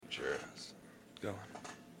going.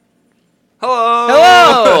 Hello!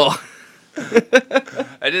 Hello!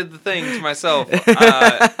 I did the thing to myself.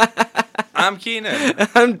 I'm Keenan.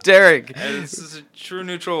 I'm Derek. And this is a True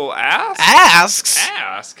Neutral Ask? Asks?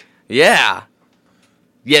 Ask? Yeah.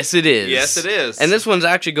 Yes, it is. Yes, it is. And this one's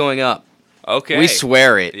actually going up. Okay. We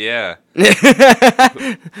swear it. Yeah.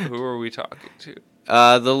 Who are we talking to?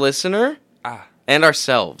 The listener Ah. and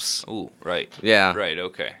ourselves. Ooh, right. Yeah. Right,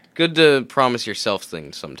 okay. Good to promise yourself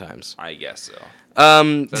things sometimes. I guess so.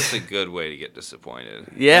 Um, That's a good way to get disappointed.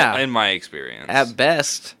 Yeah. In my experience. at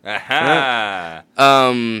best. Aha!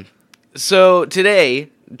 So today,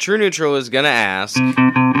 True Neutral is gonna ask.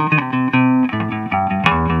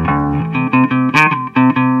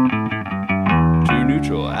 True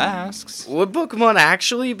Neutral asks. Would Pokemon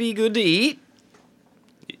actually be good to eat?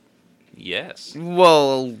 Yes.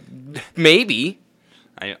 Well, maybe.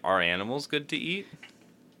 Are animals good to eat?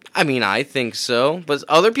 I mean, I think so, but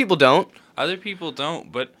other people don't. Other people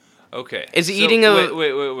don't, but okay. Is eating a-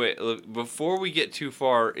 Wait. Look, before we get too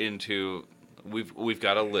far into, we've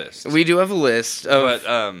got a list. We do have a list of.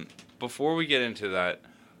 But before we get into that,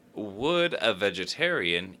 would a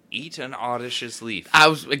vegetarian eat an Oddish's leaf? I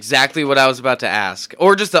was exactly what I was about to ask,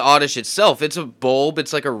 or just the Oddish itself. It's a bulb.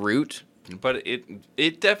 It's like a root. But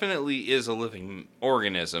it definitely is a living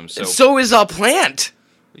organism. So So is a plant.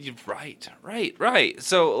 Right.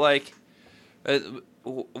 So like,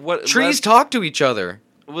 what Trees talk to each other.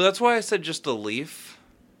 Well, that's why I said just a leaf,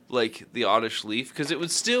 like the Oddish leaf, because it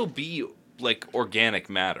would still be like organic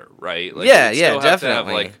matter, right? Like, Yeah, it would still have definitely.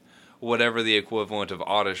 to have, like, whatever the equivalent of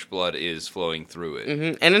Oddish blood is flowing through it.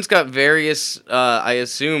 Hmm. And it's got various, I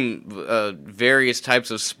assume, various types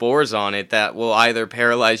of spores on it that will either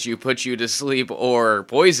paralyze you, put you to sleep, or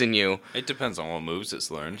poison you. It depends on what moves it's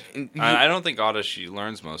learned. I don't think Oddish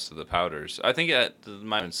learns most of the powders. I think it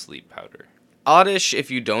might learn sleep powder. Oddish, if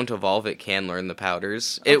you don't evolve it, can learn the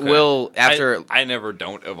powders. It Okay. will after. I never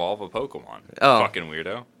don't evolve a Pokemon. Oh. Fucking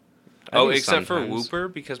weirdo. I Oh, think except sometimes. for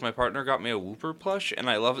Wooper, because my partner got me a Wooper plush, and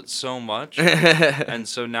I love it so much. And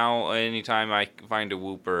so now, anytime I find a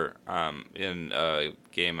Wooper in a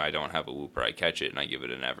game I don't have a Wooper, I catch it and I give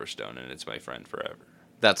it an Everstone, and it's my friend forever.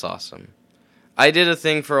 That's awesome. I did a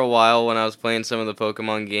thing for a while when I was playing some of the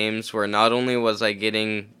Pokemon games where not only was I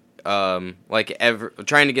getting trying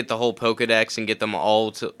to get the whole Pokedex and get them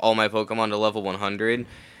all my Pokemon to level 100.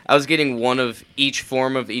 I was getting one of each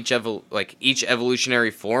form of each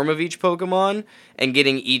evolutionary form of each Pokemon and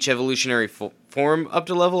getting each evolutionary form up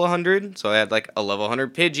to level 100. So I had like a level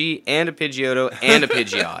 100 Pidgey and a Pidgeotto and a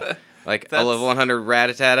Pidgeot. Like a level 100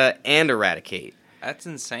 Rattata and a Raticate. That's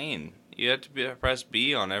insane. You have to press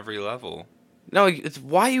B on every level. No, it's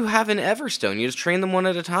why you have an Everstone. You just train them one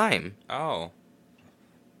at a time. Oh.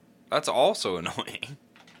 That's also annoying.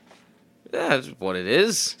 Yeah, that's what it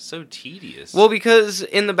is. So tedious. Well, because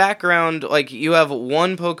in the background, like, you have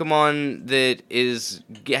one Pokemon that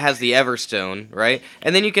has the Everstone, right?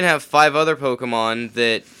 And then you can have 5 other Pokemon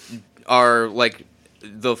that are, like,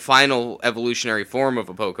 the final evolutionary form of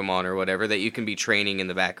a Pokemon or whatever that you can be training in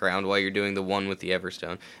the background while you're doing the one with the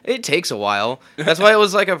Everstone. It takes a while. That's why it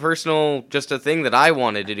was, like, just a thing that I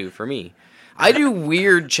wanted to do for me. I do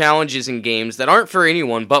weird challenges in games that aren't for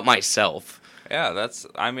anyone but myself. Yeah,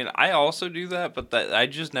 I also do that, but I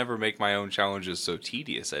just never make my own challenges so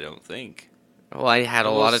tedious, I don't think. Well, I had a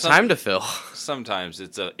lot of time to fill. Sometimes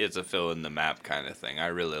it's a fill in the map kind of thing. I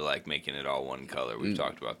really like making it all one color. We've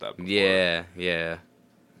talked about that before. Yeah.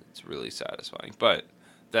 It's really satisfying. But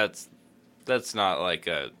that's not like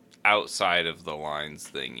a outside of the lines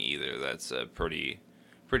thing either. That's a pretty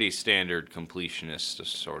standard completionist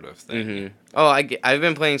sort of thing. Mm-hmm. Oh, I've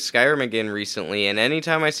been playing Skyrim again recently, and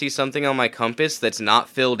anytime I see something on my compass that's not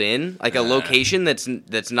filled in, like a location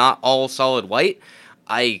that's not all solid white,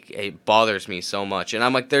 it bothers me so much. And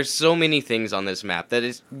I'm like, there's so many things on this map that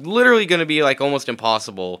it's literally going to be like almost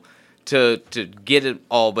impossible to get it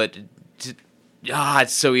all, but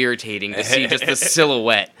it's so irritating to see just the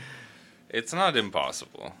silhouette. It's not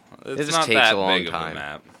impossible. It It's just not takes that a long big time. of a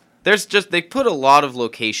map. They put a lot of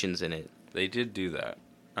locations in it. They did do that.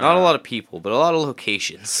 Not a lot of people, but a lot of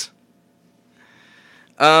locations.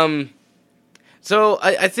 So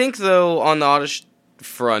I think, though, on the Oddish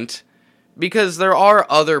front, because there are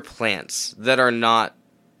other plants that are not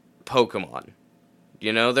Pokemon.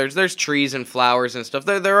 You know, there's trees and flowers and stuff.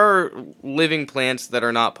 There are living plants that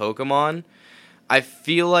are not Pokemon. I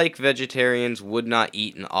feel like vegetarians would not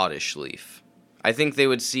eat an Oddish leaf. I think they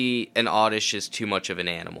would see an Oddish as too much of an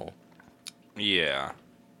animal. Yeah.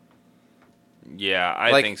 Yeah,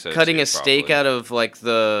 I like think so. Cutting too, a steak probably. out of like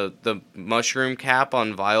the mushroom cap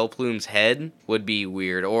on Vileplume's head would be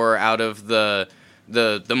weird, or out of the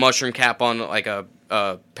the mushroom cap on like a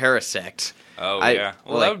Parasect. Oh, I- yeah.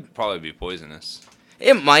 Well, like- that would probably be poisonous.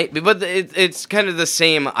 It might be, but it's kind of the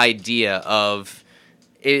same idea of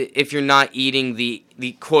if you're not eating the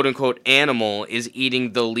quote unquote animal, is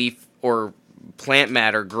eating the leaf or plant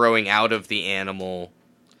matter growing out of the animal.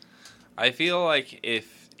 I feel like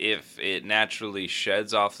if it naturally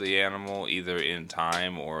sheds off the animal either in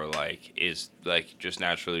time or like is like just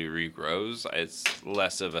naturally regrows, it's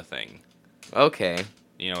less of a thing. Okay.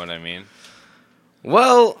 You know what I mean?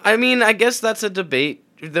 Well, I mean, I guess that's a debate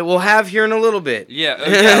that we'll have here in a little bit. Yeah,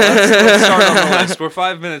 let's start on the list. We're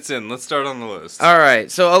 5 minutes in. Let's start on the list. All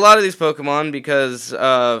right, so a lot of these Pokemon, because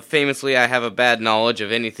famously I have a bad knowledge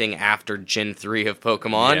of anything after Gen 3 of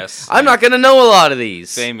Pokemon, Yes. I'm not going to know a lot of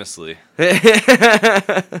these. Famously.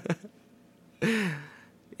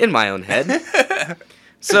 In my own head.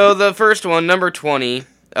 So the first one, number 20,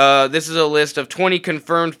 this is a list of 20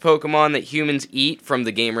 confirmed Pokemon that humans eat from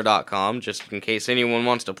thegamer.com, just in case anyone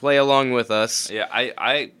wants to play along with us. Yeah,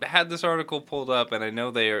 I had this article pulled up, and I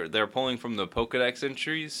know they're pulling from the Pokedex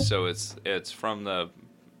entries, so it's from the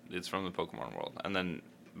Pokemon world, and then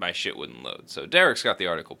my shit wouldn't load. So Derek's got the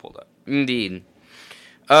article pulled up. Indeed.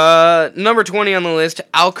 Number 20 on the list,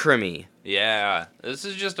 Alcremie. Yeah, this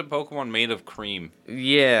is just a Pokemon made of cream,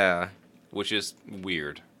 Yeah. which is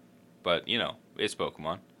weird, but you know it's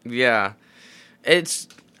Pokemon. Yeah. It's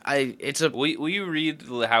a... Will you read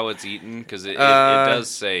how it's eaten? Because it does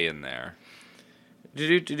say in there.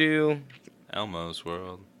 Elmo's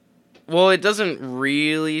World. Well, it doesn't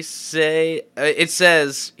really say... it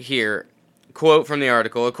says here, quote from the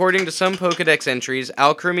article, according to some Pokedex entries,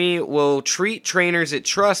 Alcremie will treat trainers it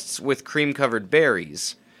trusts with cream-covered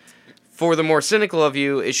berries. For the more cynical of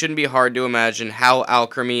you, it shouldn't be hard to imagine how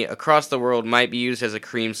Alcremie across the world might be used as a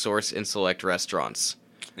cream source in select restaurants.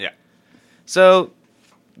 Yeah. So,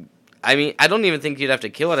 I mean, I don't even think you'd have to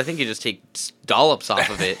kill it. I think you just take dollops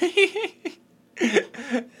off of it.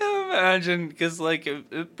 Imagine, because like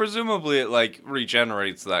presumably it like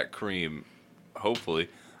regenerates that cream. Hopefully.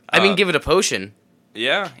 I mean, give it a potion.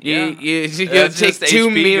 Yeah. You That's take just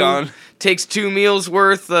HP gone. takes 2 meals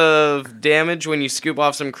worth of damage when you scoop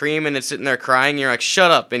off some cream and it's sitting there crying. You're like, shut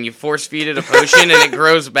up, and you force feed it a potion and it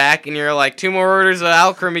grows back and you're like, 2 more orders of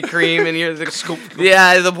Alcremie cream, and you're like, Scoop.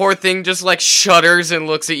 yeah, the poor thing just like shudders and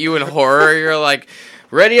looks at you in horror. You're like,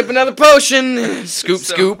 ready up another potion,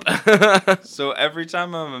 scoop. So every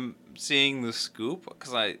time I'm seeing the scoop,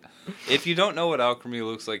 because if you don't know what Alcremie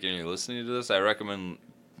looks like and you're listening to this, I recommend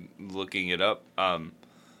looking it up.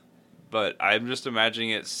 But I'm just imagining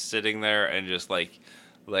it sitting there and just like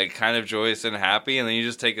kind of joyous and happy, and then you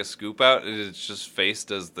just take a scoop out and its just face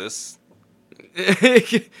does this.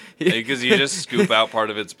 Because you just scoop out part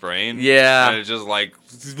of its brain. Yeah. And it's just like.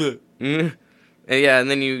 Yeah,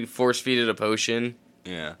 and then you force feed it a potion.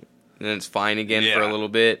 Yeah. And then it's fine again for Yeah. a little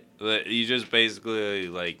bit. But you just basically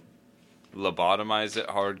like lobotomize it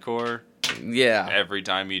hardcore Yeah. every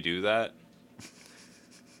time you do that.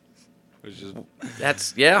 Which is.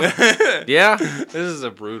 That's, yeah. Yeah. This is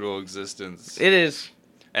a brutal existence. It is.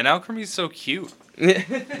 And Alcremie's so cute.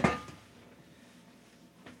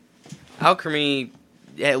 Alcremie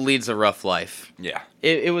leads a rough life. Yeah.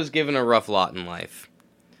 It was given a rough lot in life.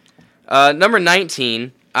 Number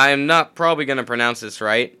 19, I am not probably going to pronounce this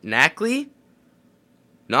right. Nacli?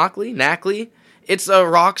 It's a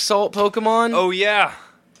rock salt Pokemon. Oh, yeah.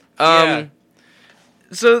 Yeah.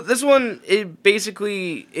 So this one, it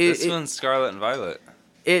basically... This one's Scarlet and Violet.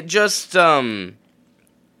 It just,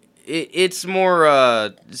 it's more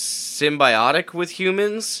symbiotic with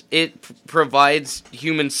humans. It provides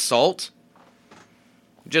human salt.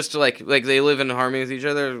 Just to like they live in harmony with each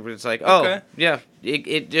other. It's like, oh, Okay. yeah,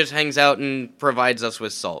 it just hangs out and provides us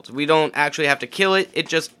with salt. We don't actually have to kill it. It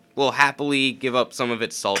just will happily give up some of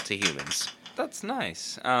its salt to humans. That's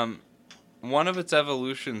nice. One of its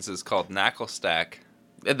evolutions is called Knacklestack.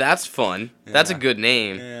 That's fun. Yeah. That's a good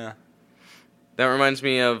name. Yeah. That reminds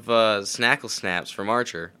me of Snackle Snaps from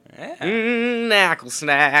Archer. Yeah. Knackle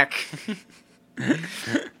Snack.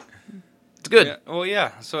 It's good. Yeah. Well,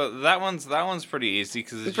 yeah. So that one's pretty easy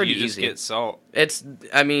because you just easy. get salt. It's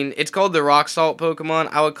called the rock salt Pokemon.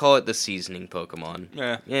 I would call it the seasoning Pokemon.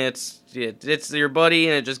 Yeah. Yeah, it's your buddy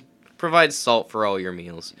and it just provides salt for all your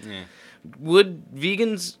meals. Yeah. Would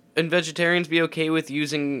vegans and vegetarians be okay with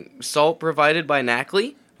using salt provided by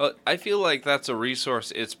Nacli? Well, I feel like that's a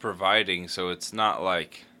resource it's providing, so it's not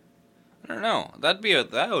like, I don't know. That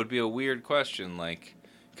would be a weird question, like,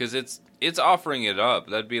 because it's offering it up.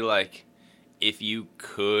 That'd be like if you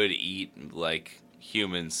could eat like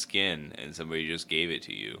human skin and somebody just gave it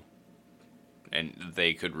to you, and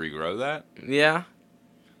they could regrow that. Yeah.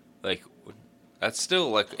 Like, That's still,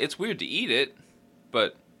 like, it's weird to eat it,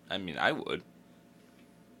 but, I mean, I would.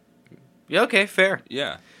 Yeah, okay, fair.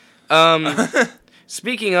 Yeah.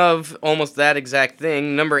 Speaking of almost that exact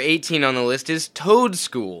thing, number 18 on the list is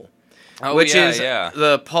Toadstool, which is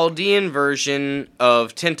the Paldean version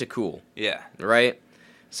of Tentacool. Yeah. Right?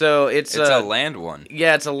 So it's a land one.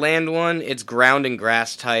 Yeah, it's a land one. It's ground and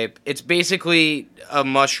grass type. It's basically a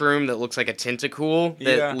mushroom that looks like a tentacool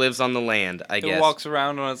that lives on the land, I guess. It walks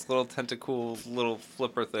around on its little tentacle, little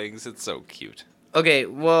flipper things. It's so cute. Okay,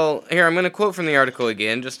 well, here, I'm going to quote from the article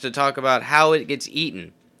again just to talk about how it gets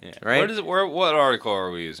eaten. Yeah. Right? What article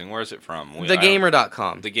are we using? Where is it from?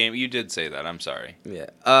 TheGamer.com. You did say that. I'm sorry. Yeah.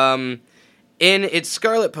 In its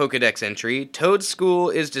Scarlet Pokedex entry,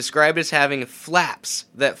 Toadstool is described as having flaps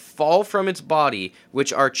that fall from its body,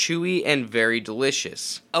 which are chewy and very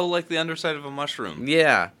delicious. Oh, like the underside of a mushroom.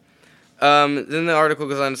 Yeah. Then the article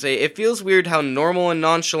goes on to say, it feels weird how normal and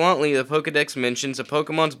nonchalantly the Pokedex mentions a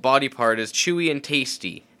Pokemon's body part as chewy and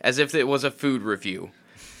tasty, as if it was a food review.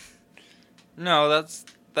 No,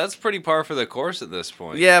 that's pretty par for the course at this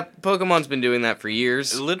point. Yeah, Pokemon's been doing that for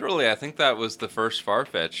years. Literally, I think that was the first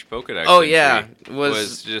Farfetch Pokedex. Oh, yeah.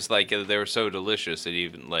 Was just like, they were so delicious that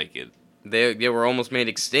even, like, it... They were almost made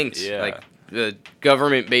extinct. Yeah. Like, the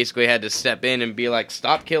government basically had to step in and be like,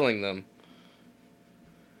 stop killing them.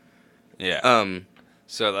 Yeah.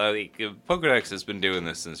 So, like, Pokedex has been doing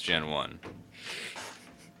this since Gen 1.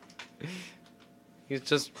 He's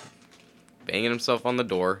just banging himself on the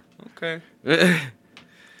door. Okay.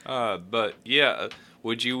 But, yeah,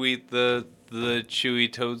 would you eat the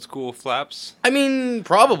chewy Toadstool flaps? I mean,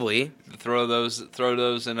 probably. Throw those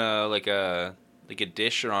in a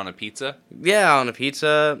dish or on a pizza? Yeah, on a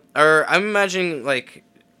pizza. Or, I'm imagining,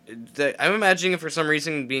 for some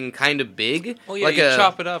reason being kind of big. Well, yeah, you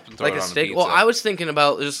chop it up and throw it on a steak. pizza. Well, I was thinking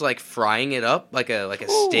about just like frying it up, like a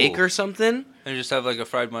steak or something. And just have like a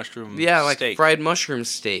fried mushroom steak. Yeah, like fried mushroom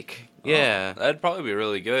steak. Yeah. That'd probably be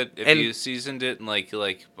really good if you seasoned it and like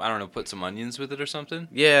I don't know, put some onions with it or something.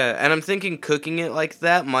 Yeah, and I'm thinking cooking it like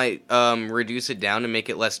that might reduce it down and make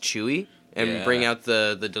it less chewy and bring out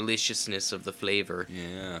the deliciousness of the flavor.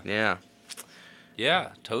 Yeah. Yeah. Yeah,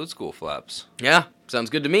 Toadstool flaps. Yeah,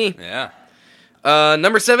 sounds good to me. Yeah.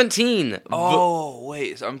 Number 17. Oh,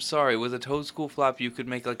 wait, I'm sorry. With a Toadstool flap, you could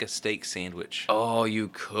make like a steak sandwich. Oh, you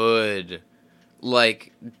could.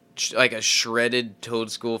 Like a shredded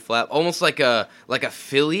Toadstool flap, almost like a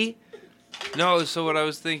Philly. No, so what I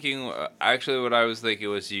was thinking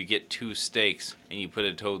was you get 2 steaks and you put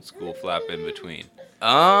a Toadstool flap in between.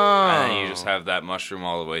 Oh. And then you just have that mushroom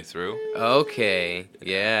all the way through. Okay,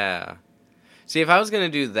 yeah. See, if I was gonna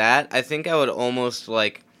do that, I think I would almost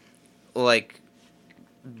like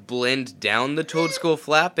blend down the Toadstool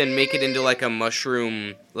flap and make it into like a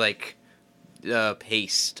mushroom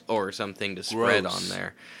paste or something to spread on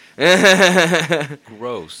there.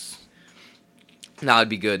 Gross. No, it'd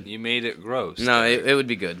be good. You made it gross. No, it would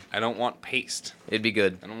be good. I don't want paste. It'd be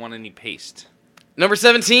good. I don't want any paste. Number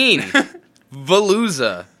 17,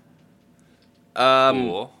 Veluza.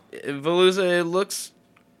 Cool. Veluza, it looks,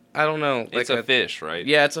 I don't know. It's a fish, right?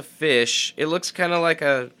 Yeah, it's a fish. It looks kind of like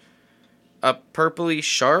a purpley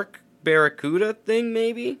shark barracuda thing,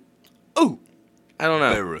 maybe? Oh! I don't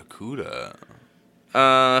know. Barracuda.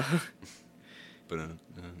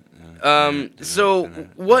 So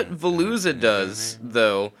what Veluza does,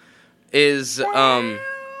 though, is,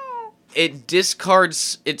 it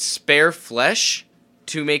discards its spare flesh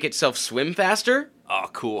to make itself swim faster. Oh,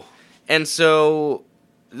 cool. And so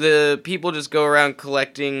the people just go around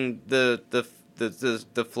collecting the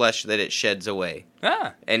flesh that it sheds away.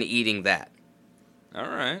 And eating that. All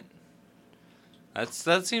right.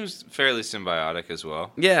 That seems fairly symbiotic as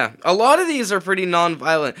well. Yeah, a lot of these are pretty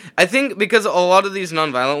non-violent. I think because a lot of these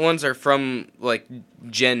non-violent ones are from like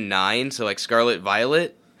Gen 9, so like Scarlet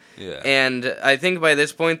Violet. Yeah. And I think by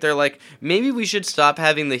this point they're like, maybe we should stop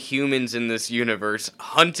having the humans in this universe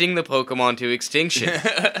hunting the Pokemon to extinction.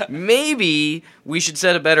 Maybe we should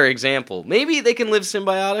set a better example. Maybe they can live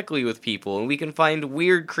symbiotically with people and we can find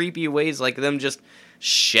weird, creepy ways like them just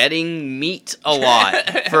shedding meat a lot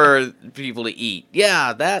for people to eat.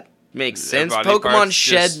 Yeah, that makes sense. Pokemon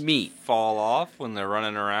shed meat. Fall off when they're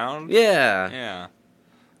running around? Yeah.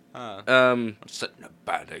 Yeah. I'm setting a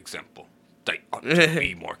bad example. They ought to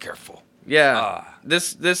be more careful. Yeah.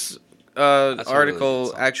 This article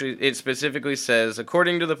really actually, it specifically says,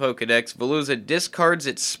 according to the Pokedex, Veluza discards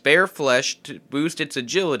its spare flesh to boost its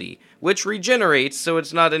agility, which regenerates, so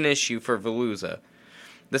it's not an issue for Veluza.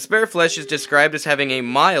 The spare flesh is described as having a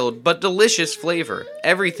mild but delicious flavor.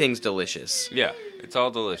 Everything's delicious. Yeah, it's all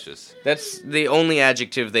delicious. That's the only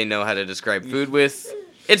adjective they know how to describe food with.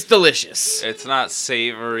 It's delicious. It's not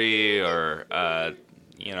savory or,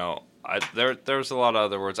 there's a lot of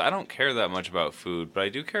other words. I don't care that much about food, but I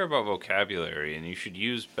do care about vocabulary, and you should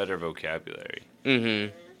use better vocabulary.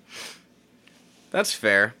 Mm-hmm. That's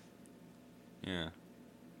fair. Yeah.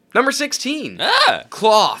 Number 16. Ah!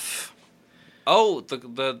 Cloth. Oh,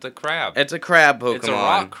 the crab. It's a crab Pokemon. It's a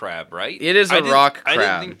rock crab, right? It is a rock crab. I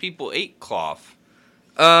didn't think people ate cloth.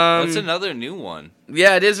 That's another new one.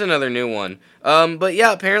 Yeah, it is another new one. But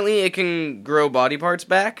yeah, apparently it can grow body parts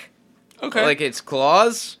back. Okay. Like its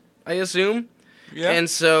claws, I assume. Yeah. And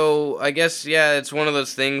so, I guess, yeah, it's one of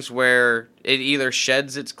those things where it either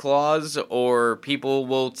sheds its claws or people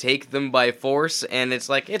will take them by force, and it's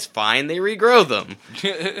like, it's fine, they regrow them.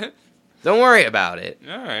 Don't worry about it.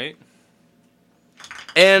 All right.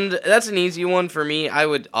 And that's an easy one for me. I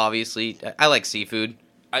like seafood.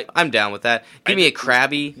 I'm down with that. Give me a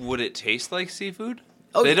crabby. Would it taste like seafood?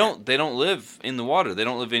 Oh, They don't live in the water. They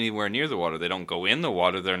don't live anywhere near the water. They don't go in the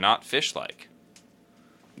water. They're not fish-like.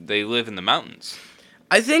 They live in the mountains.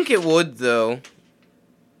 I think it would, though,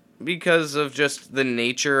 because of just the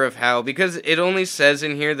nature of how... Because it only says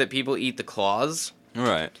in here that people eat the claws.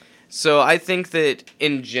 Right. So I think that,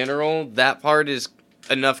 in general, that part is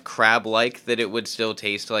enough crab-like that it would still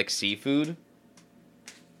taste like seafood.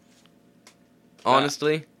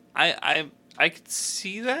 Honestly. I could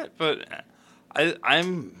see that, but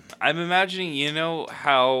I'm imagining,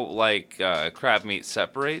 how, crab meat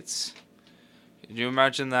separates? Can you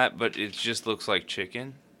imagine that? But it just looks like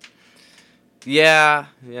chicken? Yeah.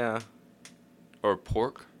 Or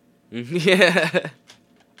pork? Yeah.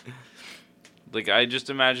 Like, I just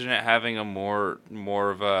imagine it having a more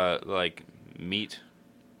of a, meat.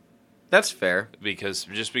 That's fair. Because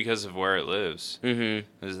of where it lives.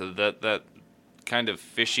 Mm-hmm. Is that kind of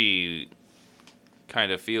fishy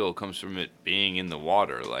kind of feel comes from it being in the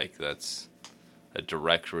water. Like, that's a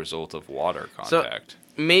direct result of water contact. So,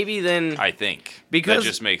 maybe then... I think. Because... That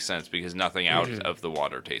just makes sense, because nothing out of the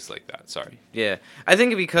water tastes like that. Sorry. Yeah. I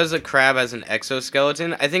think because a crab has an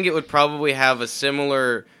exoskeleton, I think it would probably have a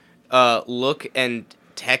similar look and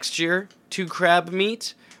texture to crab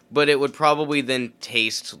meat, but it would probably then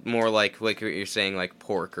taste more like what you're saying, like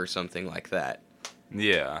pork or something like that.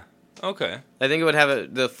 Yeah. Okay. I think it would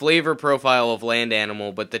have the flavor profile of land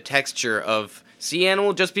animal, but the texture of sea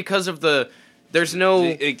animal, just because of there's no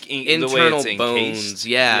internal bones.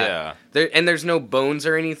 Yeah. There's no bones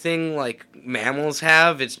or anything like mammals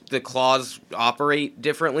have. It's the claws operate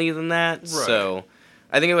differently than that. Right. So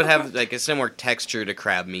I think it would have like a similar texture to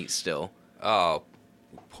crab meat still. Oh,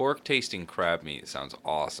 pork tasting crab meat sounds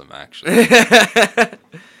awesome, actually.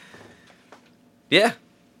 Yeah.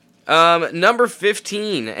 Number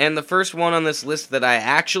 15, and the first one on this list that I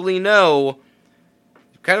actually know,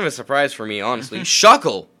 kind of a surprise for me, honestly,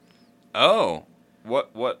 Shuckle. Oh,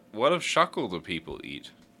 what of Shuckle do people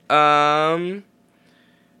eat?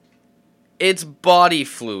 It's body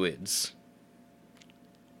fluids.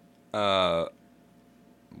 What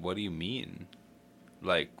do you mean?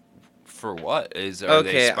 Like, for what? Are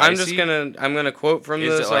they spicy? I'm gonna quote from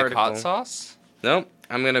this article. Is it like hot sauce? Nope.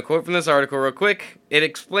 I'm going to quote from this article real quick. It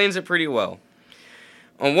explains it pretty well.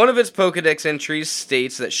 On one of its Pokedex entries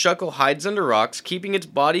states that Shuckle hides under rocks, keeping its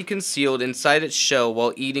body concealed inside its shell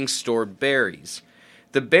while eating stored berries.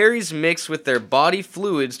 The berries mix with their body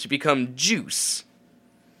fluids to become juice.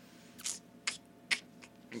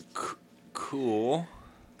 Cool.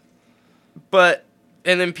 And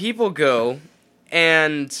then people go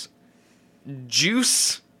and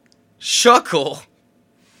juice Shuckle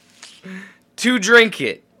to drink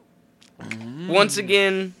it. Once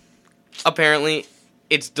again, apparently,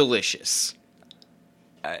 it's delicious.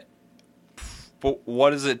 But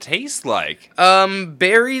what does it taste like?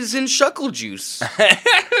 Berries and Shuckle juice.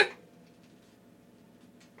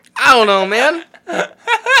 I don't know, man.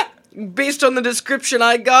 Based on the description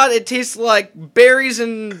I got, it tastes like berries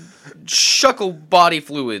and Shuckle body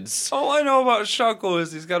fluids. All I know about Shuckle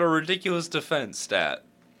is he's got a ridiculous defense stat.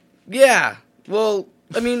 Yeah, well...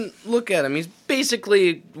 I mean, look at him. He's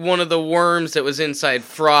basically one of the worms that was inside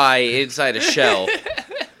Fry inside a shell.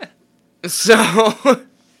 So...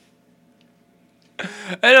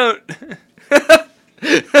 I don't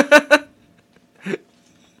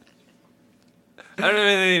have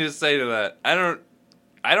anything to say to that. I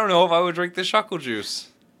don't know if I would drink the Shuckle juice.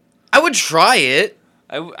 I would try it.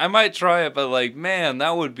 I might try it, but like, man,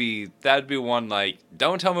 that'd be one like,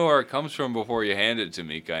 don't tell me where it comes from before you hand it to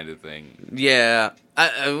me kind of thing. Yeah.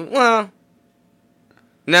 Well,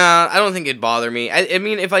 nah, I don't think it'd bother me. I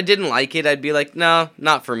mean, if I didn't like it, I'd be like, no,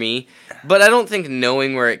 not for me. But I don't think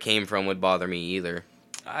knowing where it came from would bother me either.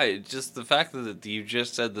 Just the fact that you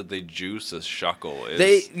just said that they juice a Shuckle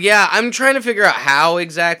is... I'm trying to figure out how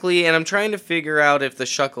exactly, and I'm trying to figure out if the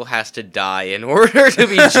Shuckle has to die in order to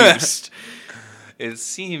be juiced. It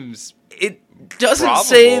seems It doesn't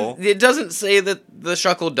say that the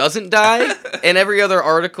Shuckle doesn't die, and every other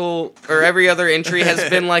article or every other entry has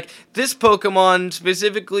been like, this Pokemon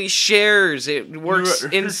specifically shares. It works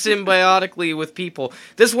in symbiotically with people.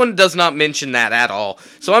 This one does not mention that at all.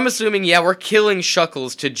 So I'm assuming, we're killing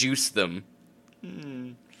Shuckles to juice them.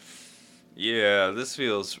 Yeah, this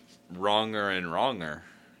feels wronger and wronger.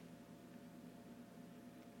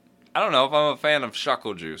 I don't know if I'm a fan of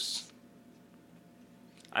Shuckle juice.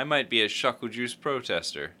 I might be a Shuckle juice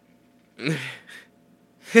protester.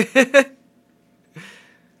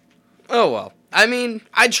 Oh well. I mean,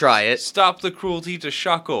 I'd try it. Stop the cruelty to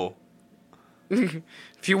Shuckle.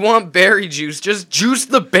 If you want berry juice, just juice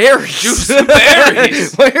the berries. Juice the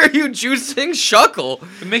berries. Why are you juicing Shuckle?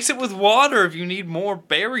 Mix it with water if you need more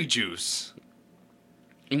berry juice.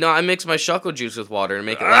 No, I mix my Shuckle juice with water to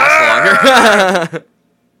make it last longer.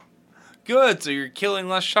 Good, so you're killing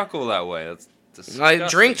less Shuckle that way. That's disgusting. I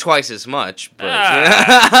drink twice as much, but...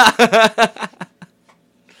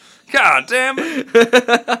 God damn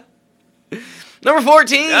it. Number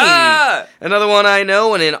 14! Another one I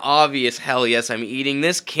know, and an obvious hell yes, I'm eating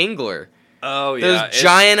this Kingler. Oh, yeah. Those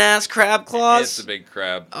giant-ass crab claws. It's a big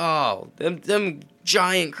crab. Oh, them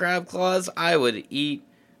giant crab claws, I would eat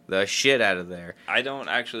the shit out of there. I don't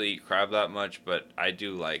actually eat crab that much, but I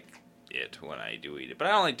do like it when I do eat it. But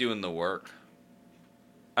I don't like doing the work.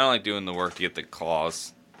 I don't like doing the work to get the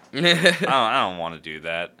claws. I don't want to do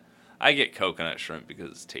that. I get coconut shrimp because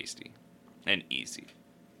it's tasty and easy.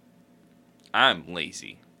 I'm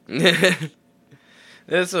lazy.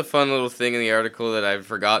 That's a fun little thing in the article that I've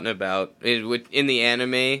forgotten about. In the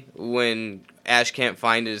anime, when Ash can't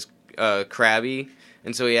find his Krabby,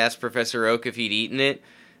 and so he asked Professor Oak if he'd eaten it.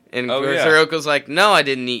 And Professor Oak was like, no, I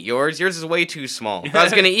didn't eat yours. Yours is way too small. If I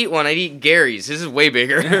was going to eat one, I'd eat Gary's. His is way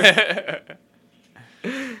bigger.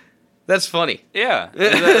 That's funny. Yeah.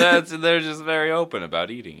 They're just very open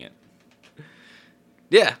about eating it.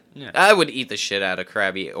 Yeah. I would eat the shit out of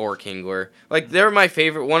Krabby or Kingler. Like, they're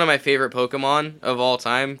one of my favorite Pokemon of all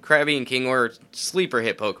time. Krabby and Kingler are sleeper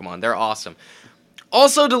hit Pokemon. They're awesome.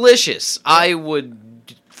 Also delicious. I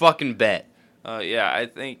would fucking bet. I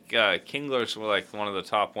think Kingler's like one of the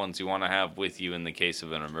top ones you want to have with you in the case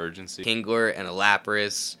of an emergency. Kingler and a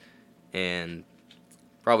Lapras and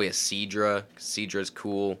probably a Seadra. Seadra's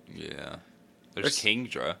cool. Yeah. There's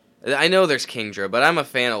Kingdra. I know there's Kingdra, but I'm a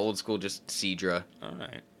fan of old school just Seadra.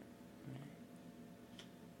 Alright.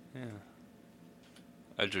 Yeah.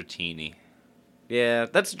 A Dratini. Yeah,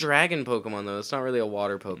 that's a dragon Pokemon though. It's not really a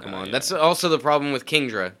water Pokemon. No, yeah. That's also the problem with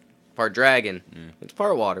Kingdra. Part dragon. It's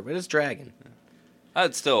part water, but it's dragon.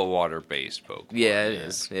 That's still a water-based Pokemon. Yeah, it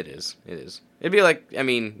is. It is. It'd be like,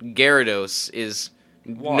 Gyarados is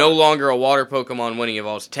water. No longer a water Pokemon when he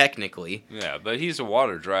evolves technically. Yeah, but he's a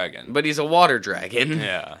water dragon. But he's a water dragon.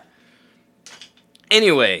 Yeah.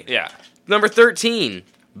 Anyway. Yeah. Number 13,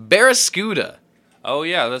 Barraskewda. Oh,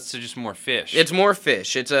 yeah, that's just more fish. It's more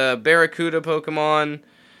fish. It's a Barracuda Pokemon.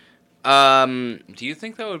 Do you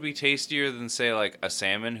think that would be tastier than, say, like, a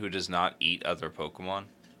salmon who does not eat other Pokemon?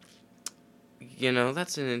 You know,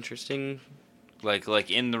 that's an interesting...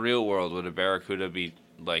 Like in the real world, would a Barracuda be,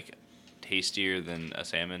 like, tastier than a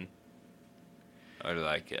salmon? Or,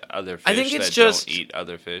 like, other fish don't eat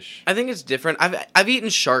other fish? I think it's different. I've eaten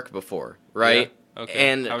shark before, right? Yeah?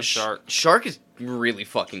 Okay. And how's shark? Shark is really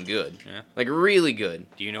fucking good. Yeah. Like, really good.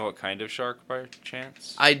 Do you know what kind of shark by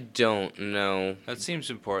chance? I don't know. That seems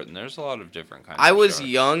important. There's a lot of different kinds I of was sharks.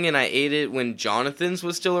 young and I ate it when Jonathan's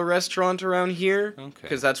was still a restaurant around here. Okay.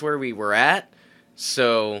 Because that's where we were at.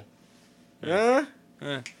 So, Yeah.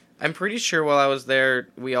 I'm pretty sure while I was there,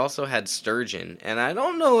 we also had sturgeon. And I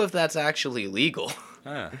don't know if that's actually legal.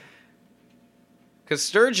 Because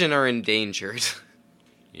sturgeon are endangered.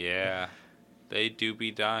 Yeah. They do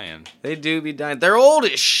be dying. They do be dying. They're old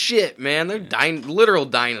as shit, man. They're literal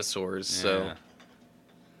dinosaurs, so...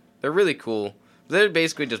 They're really cool. They're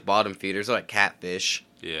basically just bottom feeders. They're like catfish.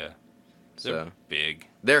 Yeah. They're So big.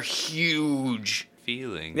 they're huge.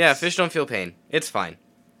 Feelings. Yeah, fish don't feel pain. It's fine.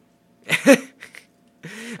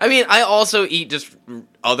 I also eat just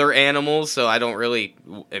other animals, so I don't really...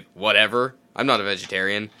 Whatever. I'm not a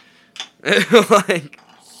vegetarian. Like...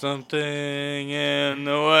 Something in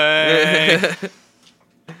the way.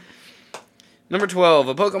 Number 12,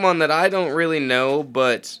 a Pokemon that I don't really know,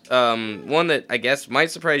 but one that I guess might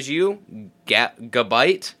surprise you.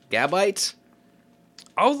 Gabite?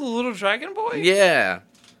 Oh, the little dragon boy? Yeah.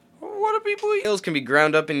 What do people eat? Scales can be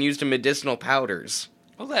ground up and used in medicinal powders.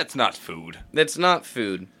 Well, that's not food. That's not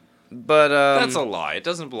food. But, That's a lie. It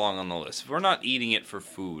doesn't belong on the list. If we're not eating it for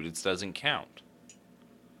food, it doesn't count.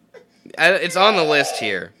 It's on the list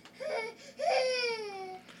here.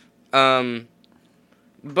 But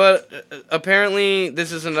apparently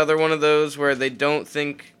this is another one of those where they don't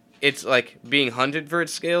think it's, like, being hunted for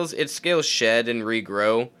its scales. Its scales shed and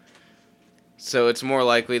regrow. So it's more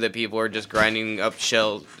likely that people are just grinding up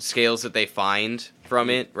scales that they find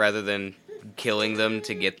from it rather than killing them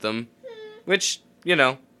to get them. Which,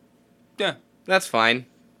 Yeah. that's fine.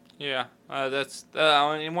 Yeah. That's,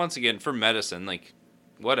 and once again, for medicine, like,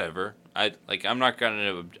 whatever. I'm not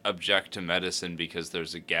gonna object to medicine because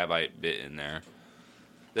there's a gabite bit in there.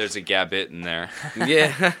 There's a gabbit in there.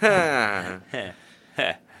 Yeah.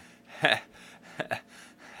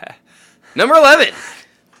 Number 11.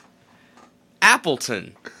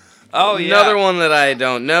 Appleton. Oh, yeah. Another one that I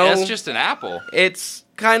don't know. That's just an apple. It's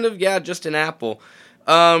kind of, just an apple.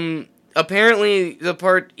 Apparently, the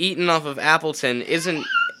part eaten off of Appleton isn't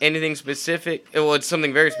anything specific. Well, it's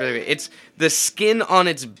something very specific. It's the skin on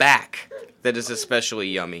its back that is especially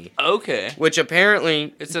yummy. Okay. Which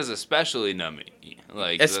apparently... It says especially nummy.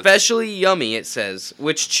 Especially yummy, it says.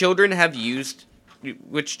 Which children used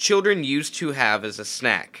to have as a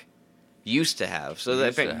snack. Used to have. So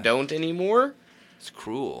they don't anymore? It's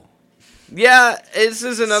cruel. Yeah, this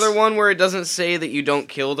is another one where it doesn't say that you don't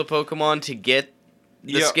kill the Pokemon to get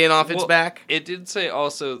the skin off its back. It did say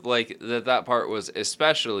also, like, that part was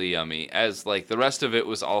especially yummy, as, like, the rest of it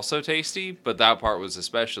was also tasty, but that part was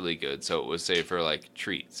especially good, so it was saved for, like,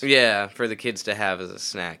 treats. Yeah, for the kids to have as a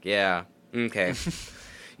snack, yeah. Okay.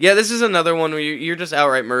 Yeah, this is another one where you're just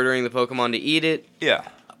outright murdering the Pokemon to eat it. Yeah.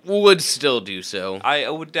 Would still do so. I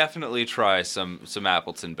would definitely try some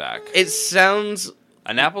Appleton back. It sounds...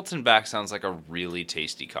 An Appleton back sounds like a really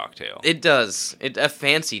tasty cocktail. It does. A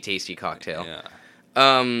fancy, tasty cocktail. Yeah.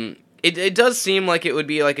 It does seem like it would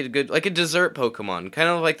be like a dessert Pokemon, kind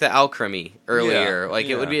of like the Alchemy earlier.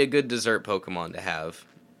 It would be a good dessert Pokemon to have.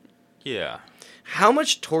 Yeah. How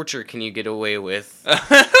much torture can you get away with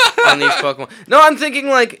on these Pokemon? No, I'm thinking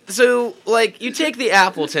you take the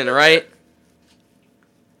Appleton, right?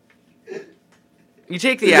 You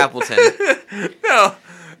take the Appleton.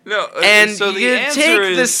 No, and so the you answer take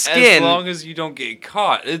is the skin. As long as you don't get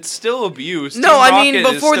caught, it's still abuse. No, Team I mean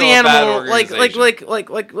Rocket before is the still a bad animal, like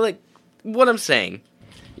organization. what I'm saying.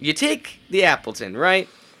 You take the Appleton, right?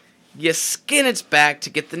 You skin its back to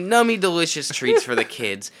get the nummy delicious treats for the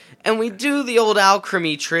kids, and we do the old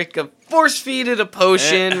alchemy trick of force feed it a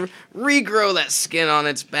potion, regrow that skin on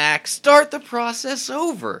its back, start the process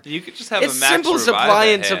over. You could just have It's a max simple revive supply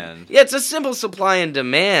at and hand. it's a simple supply and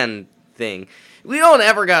demand thing. We don't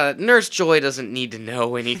ever got it. Nurse Joy doesn't need to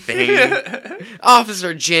know anything.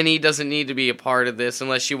 Officer Jenny doesn't need to be a part of this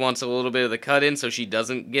unless she wants a little bit of the cut-in so she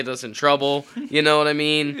doesn't get us in trouble. You know what I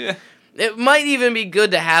mean? Yeah. It might even be good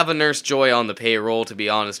to have a Nurse Joy on the payroll, to be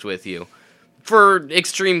honest with you. For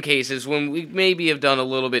extreme cases when we maybe have done a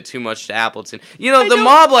little bit too much to Appleton. You know, the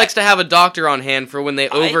mob likes to have a doctor on hand for when they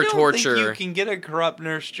over-torture. I don't think you can get a corrupt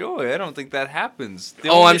Nurse Joy. I don't think that happens.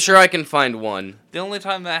 I'm sure I can find one. The only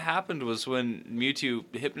time that happened was when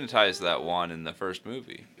Mewtwo hypnotized that one in the first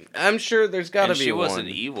movie. I'm sure there's got to be one. She wasn't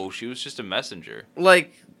evil. She was just a messenger.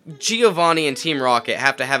 Like, Giovanni and Team Rocket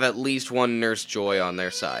have to have at least one Nurse Joy on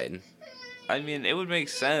their side. I mean, it would make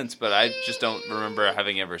sense, but I just don't remember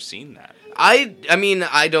having ever seen that. I mean,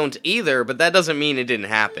 I don't either, but that doesn't mean it didn't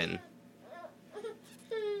happen.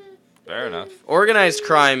 Fair enough. Organized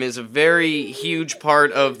crime is a very huge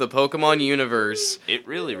part of the Pokemon universe. It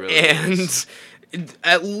really is. And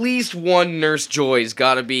at least one Nurse Joy's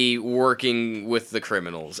got to be working with the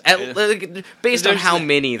criminals. Based on how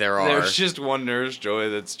many there are. There's just one Nurse Joy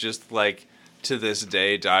that's just, like, to this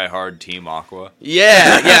day, diehard Team Aqua.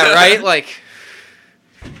 Yeah, right? Like...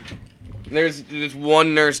 There's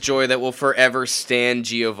one Nurse Joy that will forever stand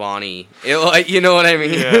Giovanni. You know what I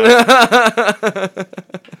mean? Yeah.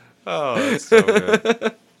 Oh, that's so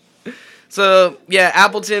good. So, yeah,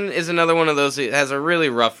 Appleton is another one of those that has a really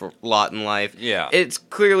rough lot in life. Yeah. It's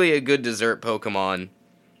clearly a good dessert Pokemon.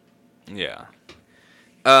 Yeah.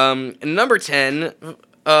 Number 10,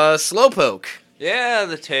 Slowpoke. Yeah,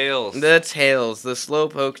 the tails. The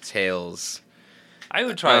Slowpoke tails. I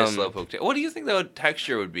would try a Slowpoke tail. What do you think the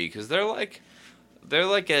texture would be? Because they're like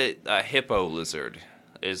a hippo lizard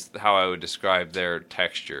is how I would describe their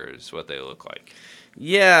texture, is what they look like.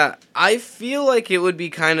 Yeah, I feel like it would be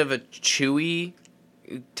kind of a chewy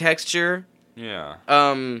texture. Yeah.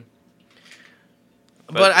 But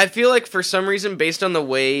I feel like for some reason, based on the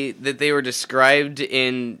way that they were described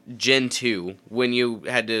in Gen 2, when you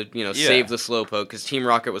had to, save the Slowpoke, because Team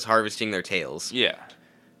Rocket was harvesting their tails. Yeah.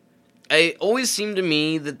 it always seemed to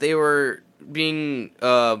me that they were being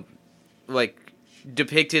like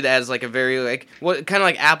depicted as like a very like what kind of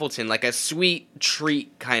like Appleton, like a sweet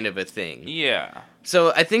treat kind of a thing. Yeah.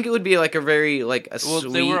 So I think it would be like a very like a Well,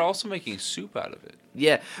 sweet. they were also making soup out of it.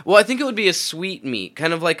 Yeah. Well, I think it would be a sweet meat,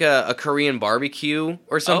 kind of like a Korean barbecue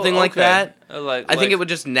or something like okay. that. I think it would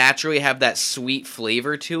just naturally have that sweet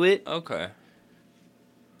flavor to it. Okay.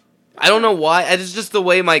 I don't know why. It's just the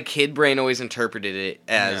way my kid brain always interpreted it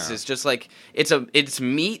as. Yeah. It's just like it's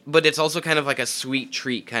meat, but it's also kind of like a sweet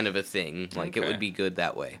treat kind of a thing. Like it Okay. would be good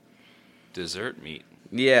that way. Dessert meat.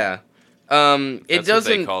 Yeah. It That's what they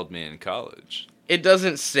doesn't. called me in college. It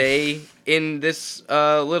doesn't say in this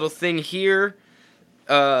little thing here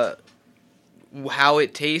how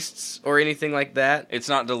it tastes or anything like that. It's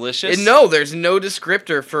not delicious? No, there's no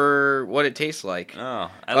descriptor for what it tastes like. Oh,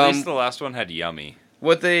 at least the last one had yummy.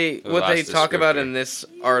 What they last talk about descriptor. in this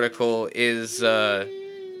article is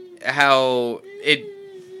how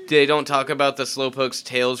they don't talk about the slowpoke's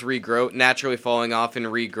tails naturally falling off and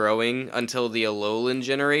regrowing until the Alolan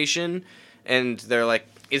generation, and they're like,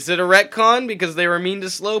 is it a retcon because they were mean to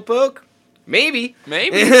Slowpoke? Maybe.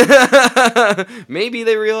 Maybe. Maybe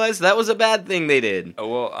they realized that was a bad thing they did. Oh,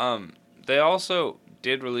 well, they also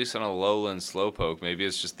did release an Alolan Slowpoke. Maybe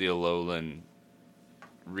it's just the Alolan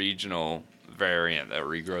regional variant that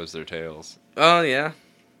regrows their tails. Oh, yeah.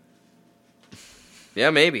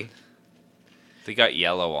 Yeah, maybe. They got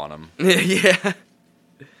yellow on them. Yeah.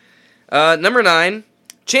 Number 9,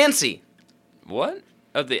 Chansey. What?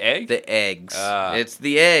 Oh, the egg? The eggs. Ah. It's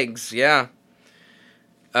the eggs, yeah.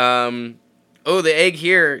 The egg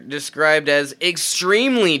here described as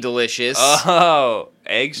extremely delicious. Oh,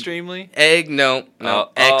 Egg-streamly? No,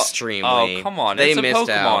 extremely. Oh, come on. They It's a missed Pokemon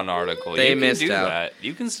out. article. They you can missed do out. that.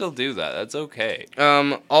 You can still do that. That's okay.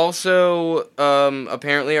 Also,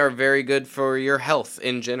 apparently are very good for your health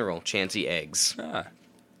in general, Chansey eggs. Ah.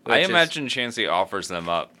 Which I is- imagine Chansey offers them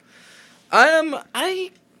up.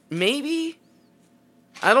 Maybe?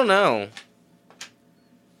 I don't know.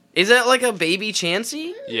 Is that like a baby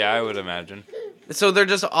Chansey? Yeah, I would imagine. So they're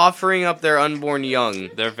just offering up their unborn young.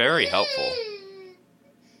 They're very helpful.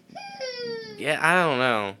 Yeah, I don't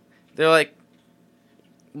know. They're like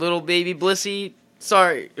little baby Blissey.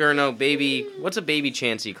 Sorry, or no, baby. What's a baby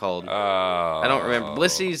Chansey called? I don't remember.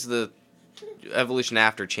 Blissey's the evolution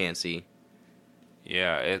after Chansey.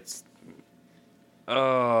 Yeah, it's.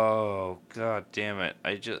 Oh, god damn it!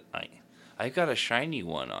 I got a shiny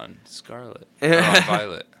one on Scarlet. Or on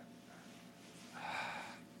Violet.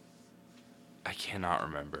 I cannot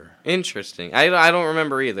remember. Interesting. I don't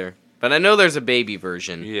remember either, but I know there's a baby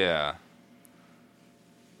version. Yeah.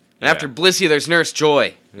 And after Blissey, there's Nurse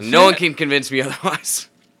Joy. No one can convince me otherwise.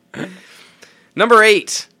 Number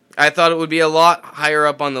 8. I thought it would be a lot higher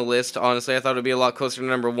up on the list. Honestly, I thought it would be a lot closer to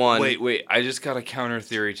number 1. Wait! I just got a counter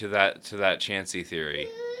theory to that Chansey theory.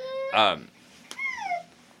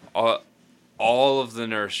 All of the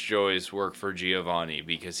Nurse Joys work for Giovanni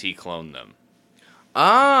because he cloned them.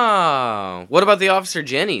 Ah, what about the Officer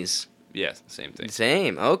Jennies? Yes, same thing.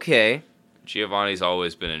 Same. Okay. Giovanni's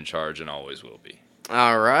always been in charge and always will be.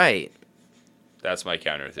 All right. That's my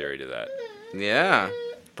counter theory to that. Yeah.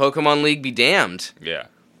 Pokemon League be damned. Yeah.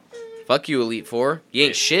 Fuck you, Elite Four. You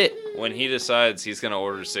ain't shit. When he decides he's going to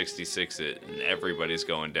order 66 it, and everybody's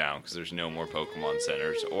going down because there's no more Pokemon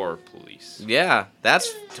centers or police. Yeah, that's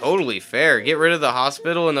totally fair. Get rid of the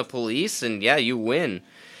hospital and the police, and yeah, you win.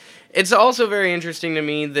 It's also very interesting to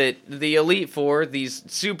me that the Elite Four, these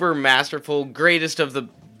super masterful, greatest of the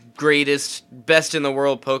greatest, best in the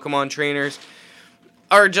world Pokemon trainers,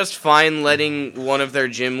 are just fine letting one of their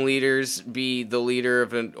gym leaders be the leader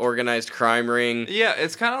of an organized crime ring. Yeah,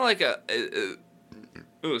 it's kind of like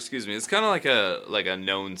It's kind of like a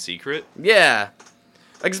known secret. Yeah.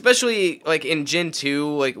 Like, especially, like, in Gen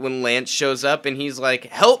 2, like, when Lance shows up and he's like,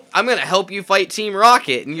 I'm gonna help you fight Team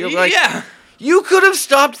Rocket. And you're like, yeah. you could have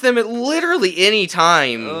stopped them at literally any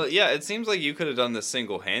time. Yeah, it seems like you could have done this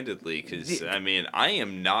single-handedly, because, I mean, I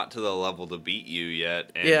am not to the level to beat you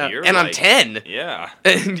yet. And yeah, you're and I'm like, 10. Yeah.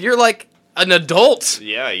 And you're, like, an adult.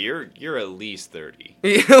 Yeah, you're at least 30.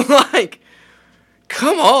 You're like,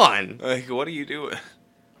 come on. Like, what are you doing?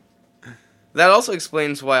 That also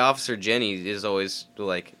explains why Officer Jenny is always,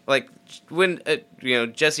 like when,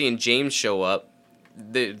 Jesse and James show up,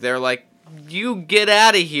 they're like, you get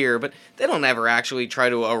out of here, but they don't ever actually try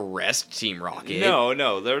to arrest Team Rocket.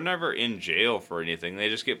 No, they're never in jail for anything. They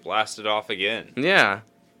just get blasted off again. Yeah.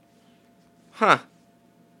 Huh.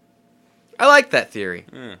 I like that theory.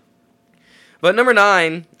 Yeah. But number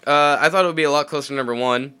 9, I thought it would be a lot closer to number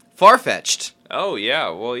 1. Farfetch'd. Oh, yeah.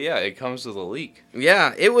 Well, yeah, it comes with a leak.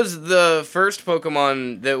 Yeah, it was the first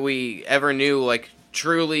Pokemon that we ever knew, like,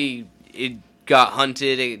 truly it got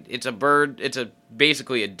hunted. It's a bird. It's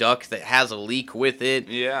basically a duck that has a leak with it.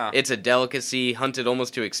 Yeah. It's a delicacy, hunted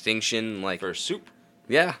almost to extinction. Like, For soup.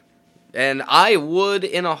 yeah. And I would,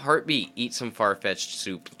 in a heartbeat, eat some Farfetch'd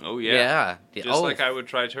soup. Oh, yeah. Yeah. Just like I would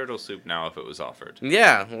try turtle soup now if it was offered.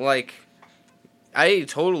 Yeah, like, I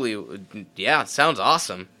totally would. Yeah, sounds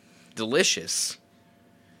awesome. Delicious.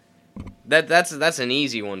 That's an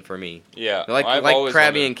easy one for me. Yeah. Like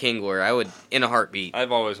Krabby and Kingler, I would, in a heartbeat.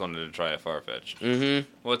 I've always wanted to try a Farfetch'd. Mm-hmm.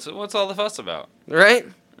 What's all the fuss about? Right?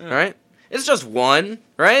 Yeah. Right? It's just one,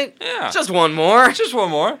 right? Yeah. It's just one more. Just one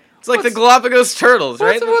more. It's like the Galapagos turtles,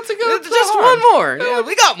 right? What's it gonna It's just one more. Yeah,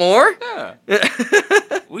 we got more. Yeah.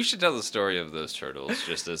 We should tell the story of those turtles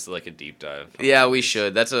just as like a deep dive. Yeah, we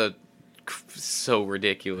should. That's so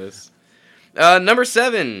ridiculous. Number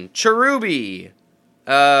 7, Cherubi.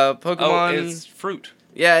 Pokemon. Oh, it's fruit.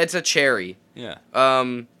 Yeah, it's a cherry. Yeah.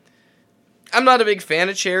 I'm not a big fan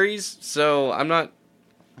of cherries, so I'm not.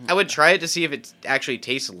 I would try it to see if it actually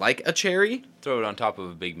tastes like a cherry. Throw it on top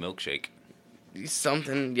of a big milkshake.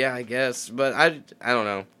 Something, yeah, I guess, but I don't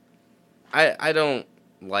know. I don't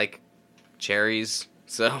like cherries,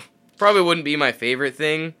 so probably wouldn't be my favorite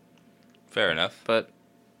thing. Fair enough. But,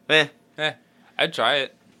 I'd try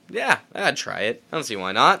it. yeah, I'd try it. I don't see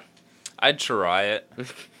why not. I'd try it.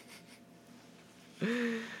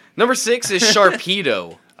 Number 6 is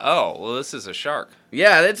Sharpedo. Oh, well, this is a shark.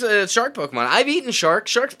 Yeah, it's a shark Pokemon. I've eaten shark.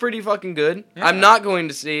 Shark's pretty fucking good. Yeah. I'm not going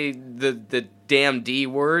to say the damn D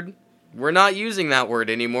word. We're not using that word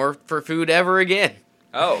anymore for food ever again.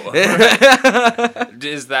 Oh.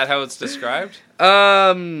 Is that how it's described?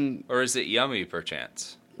 Or is it yummy,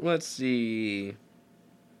 perchance? Let's see.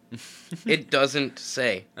 It doesn't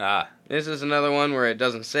say. Ah. This is another one where it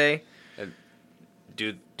doesn't say.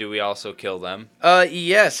 Do we also kill them?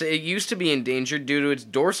 Yes, it used to be endangered due to its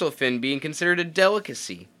dorsal fin being considered a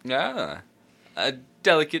delicacy. Ah. A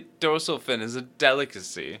delicate dorsal fin is a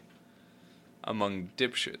delicacy among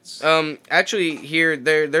dipshits. Actually, here,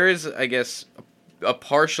 there is, I guess, a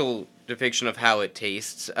partial depiction of how it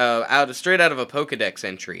tastes, straight out of a Pokedex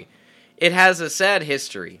entry. It has a sad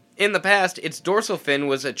history. In the past, its dorsal fin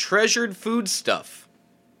was a treasured foodstuff.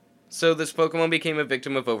 So this Pokemon became a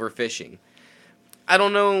victim of overfishing. I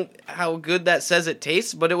don't know how good that says it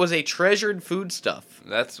tastes, but it was a treasured foodstuff.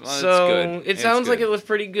 That's so good. It sounds like it was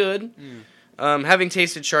pretty good. Having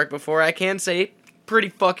tasted shark before, I can say pretty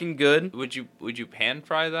fucking good. Would you pan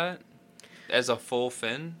fry that as a full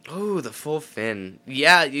fin? Oh, the full fin.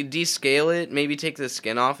 Yeah, you descale it, maybe take the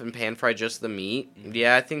skin off and pan fry just the meat.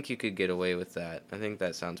 Yeah, I think you could get away with that. I think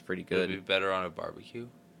that sounds pretty good. Would it be better on a barbecue?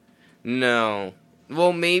 No.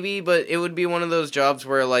 Well, maybe, but it would be one of those jobs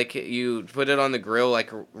where, like, you put it on the grill, like,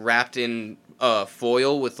 wrapped in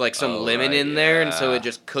foil with, like, some lemon in there, and so it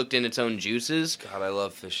just cooked in its own juices. God, I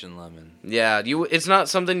love fish and lemon. Yeah, it's not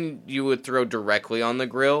something you would throw directly on the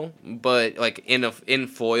grill, but, like, in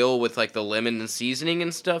foil with, like, the lemon and seasoning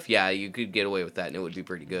and stuff, yeah, you could get away with that, and it would be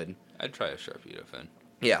pretty good. I'd try a Sharpedo fin.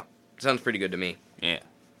 Yeah, sounds pretty good to me. Yeah.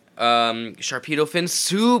 Sharpedo fin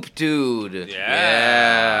soup, dude.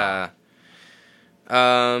 Yeah.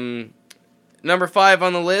 Number 5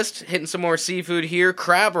 on the list, hitting some more seafood here,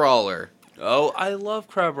 Crabrawler. Oh, I love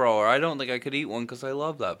Crabrawler. I don't think I could eat one because I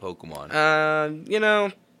love that Pokemon.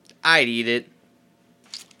 I'd eat it.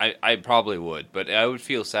 I probably would, but I would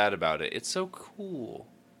feel sad about it. It's so cool.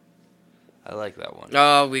 I like that one.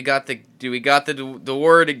 Oh, we got the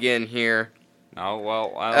word again here. Oh,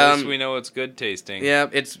 well, at least we know it's good tasting. Yeah,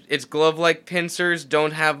 its glove-like pincers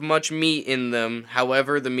don't have much meat in them.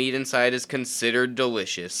 However, the meat inside is considered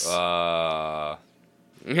delicious. Come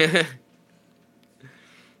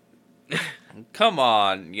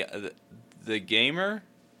on. Yeah, the gamer?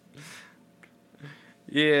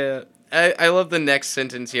 Yeah. I love the next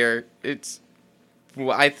sentence here. It's,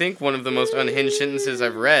 I think, one of the most unhinged sentences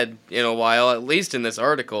I've read in a while, at least in this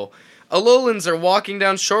article. Alolans are walking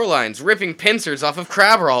down shorelines, ripping pincers off of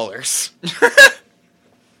Crabrawlers.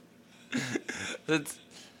 That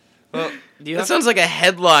sounds like a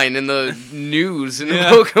headline in the news in the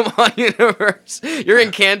Pokemon universe. You're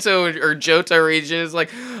in Kanto or Johto region. It's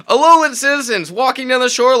like, Alolan citizens walking down the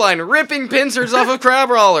shoreline, ripping pincers off of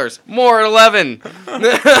Crabrawlers. More at 11.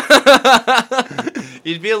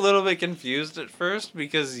 You'd be a little bit confused at first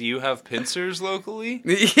because you have pincers locally.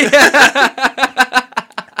 Yeah.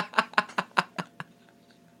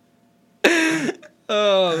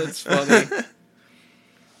 Oh, that's funny.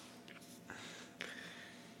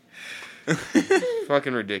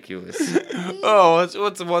 Fucking ridiculous. Oh,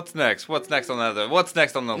 what's next? What's next on that? What's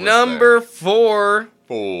next on the list? Number 4.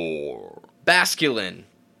 4. Basculin.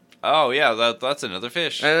 Oh yeah, that's another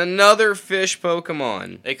fish. And another fish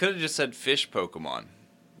Pokemon. They could have just said fish Pokemon.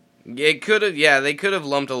 They could have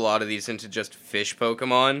lumped a lot of these into just fish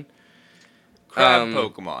Pokemon. Crab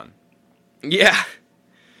Pokemon. Yeah.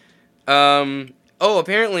 Oh,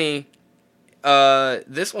 apparently,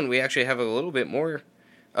 this one we actually have a little bit more.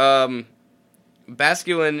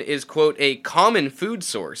 Basculin is, quote, a common food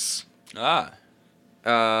source. Ah.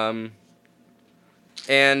 And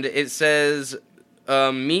it says,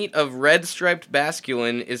 meat of red-striped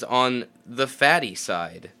basculin is on the fatty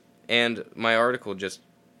side. And my article just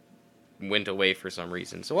went away for some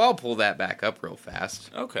reason, so I'll pull that back up real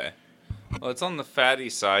fast. Okay. Well, it's on the fatty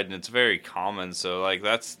side, and it's very common, so, like,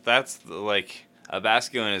 that's like, a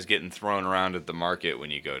basculin is getting thrown around at the market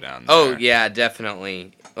when you go down there. Oh, yeah,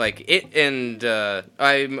 definitely. Like, it, and,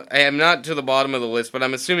 I am not to the bottom of the list, but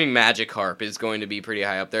I'm assuming Magikarp is going to be pretty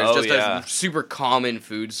high up there. It's a super common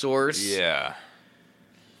food source. Yeah.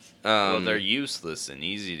 Well, they're useless and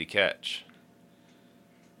easy to catch.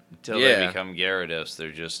 Until they become Gyarados,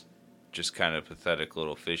 they're just kind of pathetic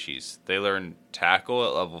little fishies. They learn Tackle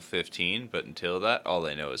at level 15, but until that, all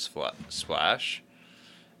they know is Splash.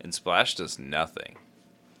 And Splash does nothing.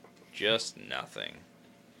 Just nothing.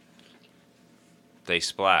 They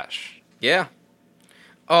splash. Yeah.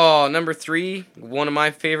 Oh, number 3, one of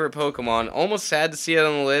my favorite Pokemon. Almost sad to see it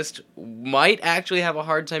on the list. Might actually have a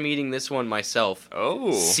hard time eating this one myself.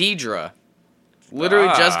 Oh. Seadra.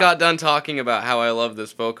 Literally just got done talking about how I love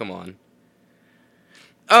this Pokemon.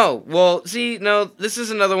 Oh, well, see, no, this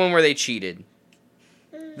is another one where they cheated.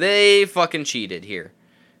 They fucking cheated here.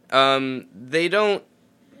 They don't...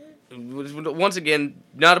 Once again,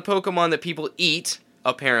 not a Pokemon that people eat,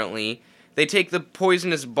 apparently. They take the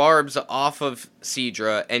poisonous barbs off of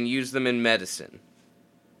Seadra and use them in medicine.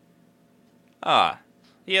 Ah.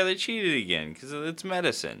 Yeah, they cheated again, because it's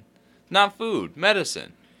medicine. Not food,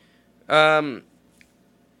 medicine.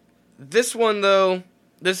 This one, though,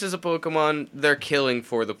 this is a Pokemon they're killing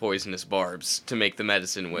for the poisonous barbs to make the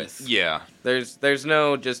medicine with. Yeah. There's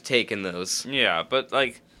no just taking those. Yeah, but,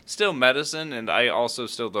 like, still medicine, and I also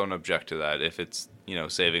still don't object to that. If it's,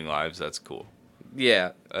 saving lives, that's cool.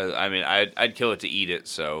 Yeah. I mean, I'd kill it to eat it,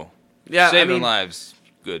 so... Yeah, saving lives,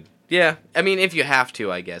 good. Yeah, I mean, if you have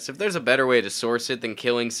to, I guess. If there's a better way to source it than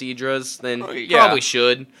killing Seadras, then you probably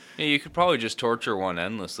should. Yeah, you could probably just torture one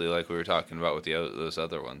endlessly, like we were talking about with those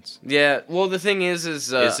other ones. Yeah, well, the thing is...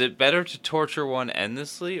 Is it better to torture one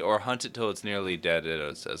endlessly, or hunt it till it's nearly dead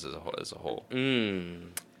as a whole?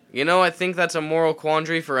 I think that's a moral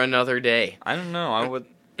quandary for another day. I don't know, I would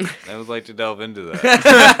like to delve into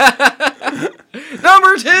that.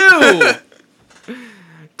 Number 2!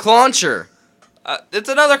 Clauncher. It's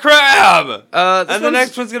another crab! And the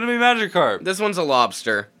next one's gonna be Magikarp. This one's a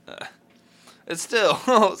lobster. It's still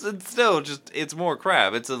it's more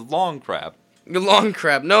crab. It's a long crab. Long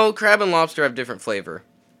crab. No, crab and lobster have different flavor.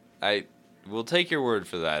 I will take your word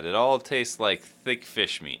for that. It all tastes like thick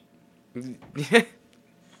fish meat.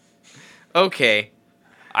 Okay.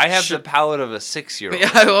 I have the palate of a 6-year-old.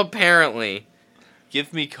 Yeah, well, apparently.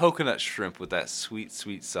 Give me coconut shrimp with that sweet,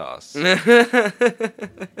 sweet sauce.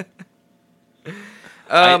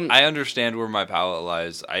 I understand where my palate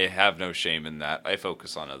lies. I have no shame in that. I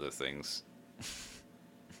focus on other things.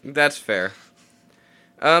 That's fair.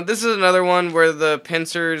 This is another one where the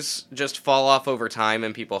pincers just fall off over time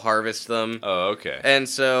and people harvest them. Oh, okay. And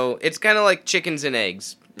so it's kind of like chickens and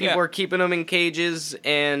eggs. People are keeping them in cages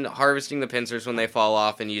and harvesting the pincers when they fall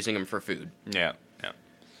off and using them for food. Yeah.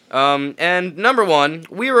 And number 1,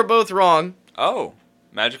 we were both wrong. Oh,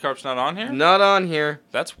 Magikarp's not on here? Not on here.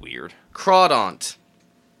 That's weird. Crawdaunt.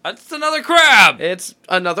 That's another crab! It's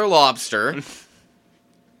another lobster.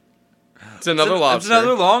 It's another lobster. It's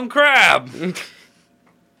another long crab!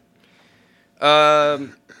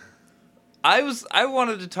 I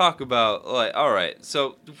wanted to talk about, like, alright,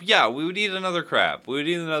 so, yeah, we would eat another crab. We would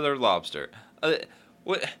eat another lobster.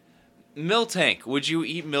 Miltank. Would you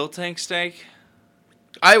eat Miltank steak?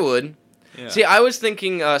 I would. Yeah. See, I was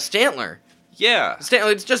thinking Stantler. Yeah.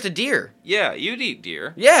 Stantler, it's just a deer. Yeah, you'd eat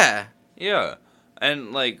deer. Yeah. Yeah.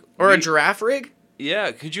 And, like... Or a giraffe rig?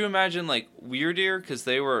 Yeah, could you imagine, like, Weirdeer? Because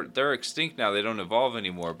they're extinct now, they don't evolve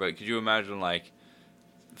anymore, but could you imagine, like,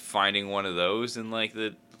 finding one of those in, like,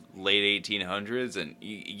 the late 1800s and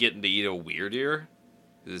you getting to eat a Weirdeer?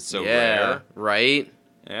 It's so rare. Right?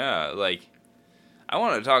 Yeah, like, I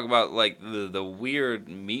want to talk about, like, the weird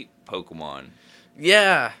meat Pokemon.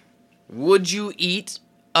 Yeah. Would you eat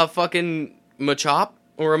a fucking Machop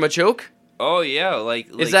or a Machoke? Oh yeah,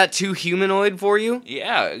 Is that too humanoid for you?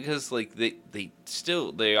 Yeah, because like they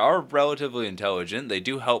are relatively intelligent. They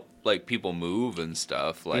do help like people move and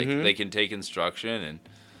stuff. Like they can take instruction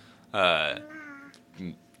and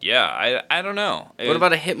yeah, I don't know. What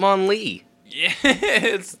about a Hitmonlee? Yeah,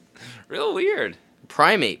 it's real weird.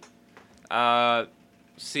 Primate.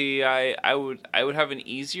 See, I would have an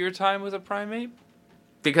easier time with a primate.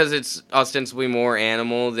 Because it's ostensibly more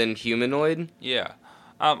animal than humanoid? Yeah.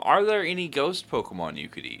 Are there any ghost Pokemon you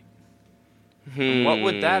could eat? And what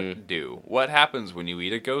would that do? What happens when you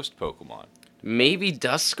eat a ghost Pokemon? Maybe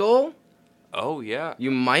Duskull? Oh, yeah.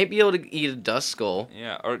 You might be able to eat a Duskull.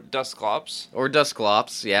 Yeah, or Dusclops. Or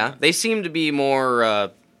Dusclops, yeah. They seem to be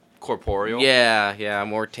more, corporeal. Yeah,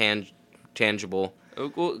 more tangible.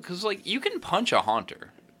 Well, because, like, you can punch a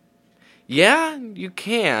Haunter. Yeah, you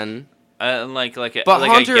can. Like a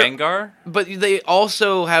Haunter, Gengar? But they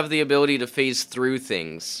also have the ability to phase through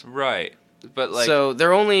things. Right. But, like... So,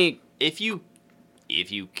 they're only... If you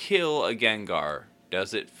kill a Gengar,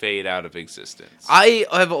 does it fade out of existence? I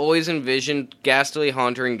have always envisioned Ghastly,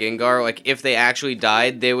 Haunter, and Gengar, like, if they actually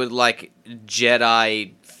died, they would, like,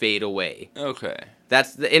 Jedi fade away. Okay.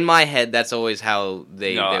 That's in my head, that's always how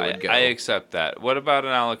they would go. I accept that. What about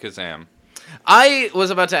an Alakazam? I was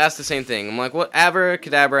about to ask the same thing. I'm like, what?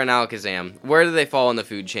 Abracadabra and Alakazam. Where do they fall in the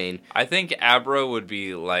food chain? I think Abra would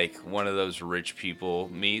be like one of those rich people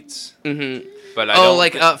meats. Mm-hmm. But I don't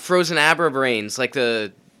like frozen Abra brains, like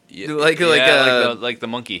the like the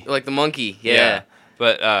monkey. Like the monkey, yeah.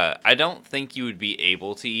 But I don't think you would be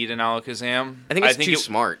able to eat an Alakazam. I think it's too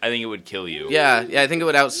smart. I think it would kill you. Yeah. I think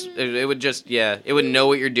it would know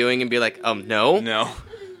what you're doing and be like, no. No.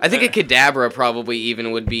 I think a Kadabra probably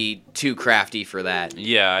even would be too crafty for that.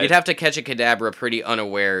 Yeah. You'd have to catch a Kadabra pretty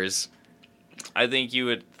unawares. I think you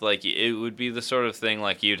would, like, it would be the sort of thing,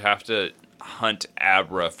 like, you'd have to hunt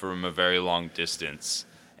Abra from a very long distance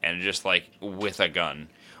and just, like, with a gun.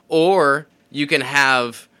 Or you can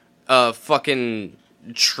have a fucking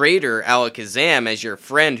traitor Alakazam as your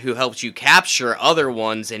friend who helps you capture other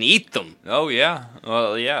ones and eat them. Oh, yeah.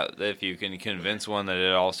 Well, yeah, if you can convince one that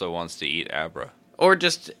it also wants to eat Abra. Or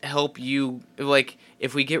just help you, like,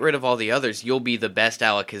 if we get rid of all the others, you'll be the best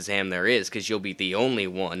Alakazam there is, because you'll be the only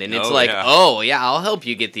one. And it's I'll help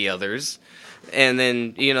you get the others. And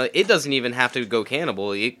then, it doesn't even have to go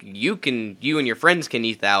cannibal. You and your friends can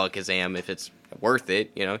eat the Alakazam if it's worth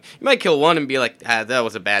it, You might kill one and be like, that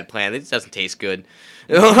was a bad plan. It doesn't taste good.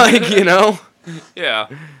 Yeah.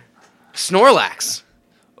 Snorlax.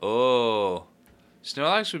 Oh.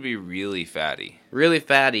 Snorlax would be really fatty. Really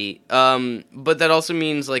fatty. But that also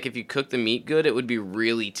means, like, if you cook the meat good, it would be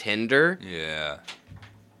really tender. Yeah.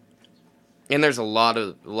 And there's a lot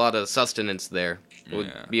of sustenance there. It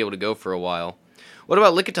would be able to go for a while. What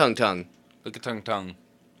about Lickitung? Lickitung.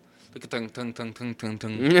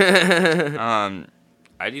 Lickitung.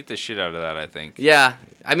 I'd eat the shit out of that, I think. Yeah.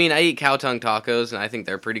 I mean, I eat cow tongue tacos, and I think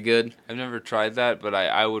they're pretty good. I've never tried that, but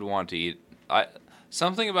I would want to eat...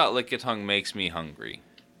 Something about Lickitung makes me hungry.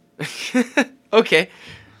 Okay.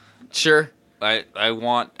 Sure. I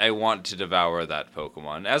want to devour that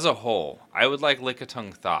Pokemon. As a whole, I would like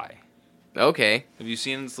Lickitung Thigh. Okay. Have you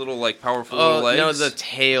seen its little, like, powerful little legs? No, the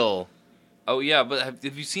tail. Oh, yeah, but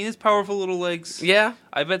have you seen its powerful little legs? Yeah.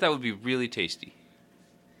 I bet that would be really tasty.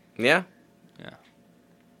 Yeah? Yeah.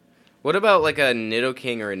 What about, like, a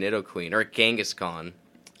Nidoking or a Nidoqueen or a Kangaskhan?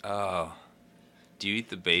 Oh. Do you eat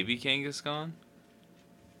the baby Kangaskhan?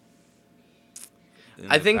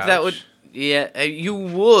 I think that would... Yeah, you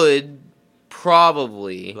would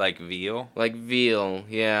probably. Like veal? Like veal,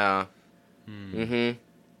 yeah. Mm-hmm.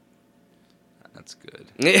 That's good.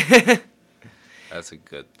 That's a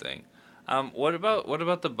good thing. What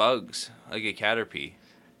about the bugs? Like a Caterpie?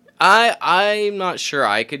 I'm not sure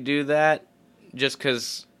I could do that. Just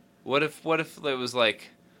because... What if it was, like,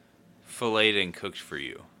 filleted and cooked for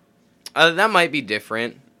you? That might be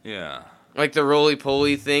different. Yeah. Like the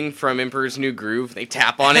roly-poly thing from Emperor's New Groove. They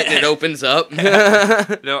tap on it and it opens up.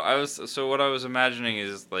 No, what I was imagining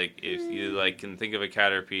is, like, if you, like, can think of a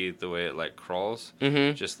Caterpie the way it, like, crawls,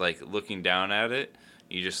 just, like, looking down at it,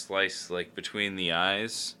 you just slice, like, between the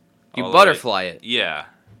eyes. You butterfly it. Yeah.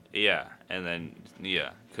 Yeah. And then,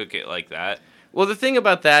 cook it like that. Well, the thing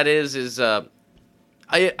about that is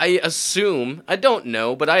I assume, I don't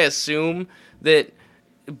know, but I assume that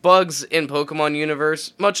bugs in Pokemon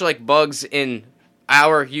universe, much like bugs in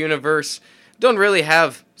our universe, don't really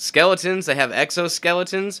have skeletons. They have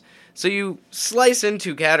exoskeletons. So you slice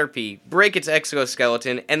into Caterpie, break its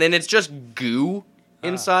exoskeleton, and then it's just goo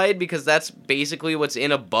inside, because that's basically what's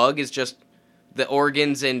in a bug, is just the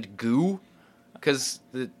organs and goo, because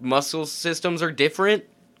the muscle systems are different.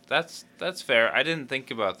 that's fair. I didn't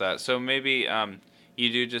think about that. So maybe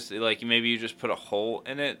you do just like maybe you just put a hole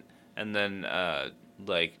in it and then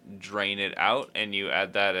like drain it out and you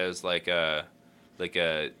add that as like a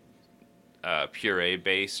puree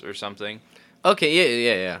base or something.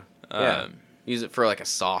 Okay, yeah. Use it for like a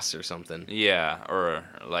sauce or something. Yeah, or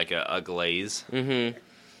like a glaze. Mm-hmm.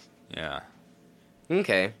 Yeah.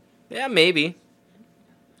 Okay. Yeah, maybe.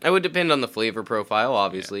 It would depend on the flavor profile,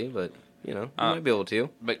 obviously, but, you might be able to.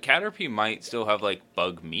 But Caterpie might still have, like,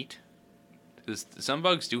 bug meat. 'Cause some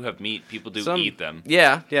bugs do have meat. People do eat them.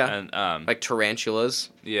 Yeah. And, like tarantulas.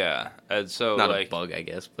 Yeah. And so, Not like... a bug, I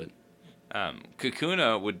guess, but...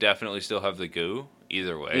 Kakuna would definitely still have the goo,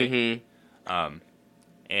 either way.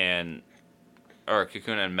 Mm-hmm. Or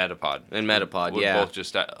Kakuna and Metapod. And Metapod, would yeah. both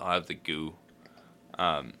just have the goo.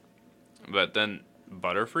 But then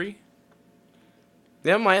Butterfree?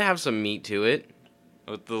 That might have some meat to it.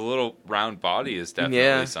 With the little round body is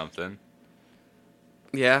definitely something.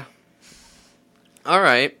 Yeah. All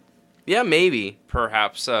right. Yeah, maybe.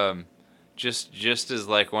 Perhaps just as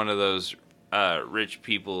like one of those rich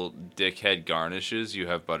people dickhead garnishes, you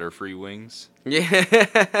have Butterfree wings.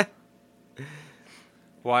 Yeah.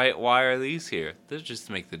 Why are these here? They're just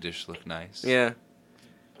to make the dish look nice. Yeah.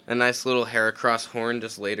 A nice little Heracross horn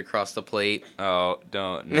just laid across the plate. Oh,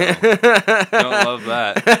 don't love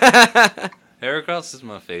that. Heracross is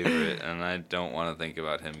my favorite, and I don't want to think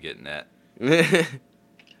about him getting it.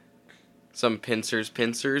 Some pincers.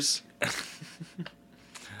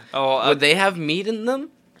 Oh, would they have meat in them?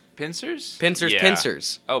 Pincers?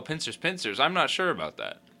 Pincers. Oh, pincers. I'm not sure about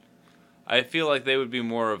that. I feel like they would be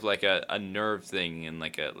more of like a nerve thing and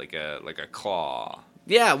like a claw.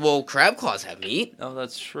 Yeah, well, crab claws have meat. Oh,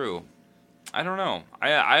 that's true. I don't know.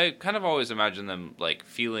 I kind of always imagine them like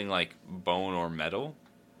feeling like bone or metal.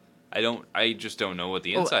 I just don't know what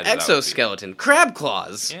the inside of that exoskeleton, would be. crab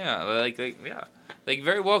claws. Yeah, like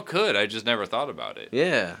very well could. I just never thought about it.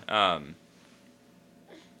 Yeah.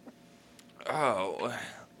 Oh,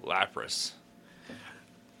 Lapras.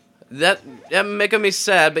 That making me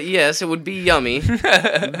sad, but yes, it would be yummy.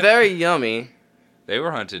 Very yummy. They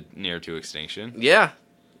were hunted near to extinction. Yeah.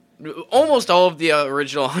 Almost all of the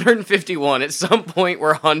original 151 at some point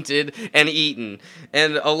were hunted and eaten.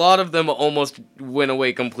 And a lot of them almost went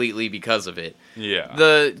away completely because of it. Yeah.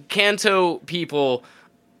 The Kanto people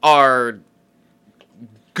are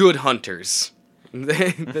good hunters.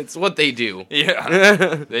 That's what they do.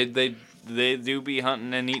 Yeah. They do be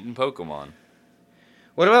hunting and eating Pokemon.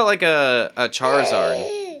 What about like a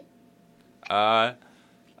Charizard?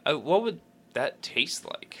 What would that taste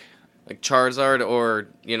like? Like Charizard or,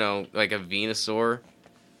 like a Venusaur?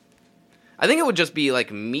 I think it would just be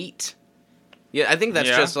like meat. Yeah, I think that's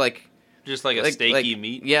just like... Just like a steaky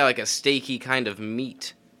meat? Yeah, like a steaky kind of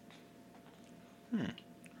meat.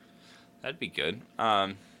 That'd be good.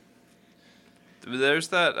 There's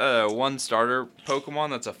that one starter Pokemon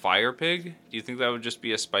that's a fire pig. Do you think that would just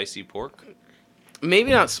be a spicy pork?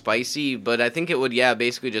 Maybe not spicy, but I think it would,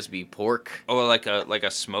 basically just be pork. Oh, like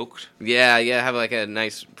a smoked? Yeah, have like a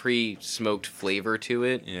nice pre-smoked flavor to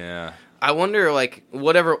it. Yeah. I wonder, like,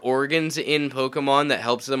 whatever organs in Pokemon that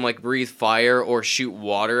helps them, like, breathe fire or shoot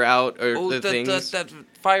water out or things. That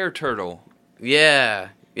fire turtle. Yeah.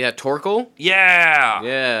 Yeah, Torkoal? Yeah!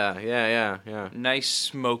 Yeah. Nice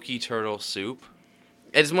smoky turtle soup.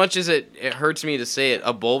 As much as it hurts me to say it,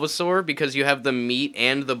 a Bulbasaur, because you have the meat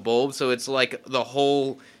and the bulb, so it's like the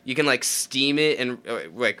whole... You can, like, steam it and,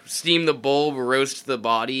 like, steam the bulb, roast the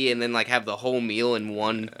body, and then, like, have the whole meal in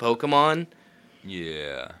one Pokemon.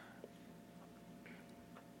 Yeah.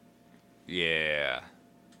 Yeah.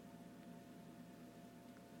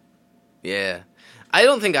 Yeah. I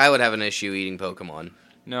don't think I would have an issue eating Pokemon.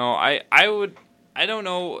 No, I would... I don't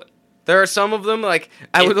know... There are some of them, like,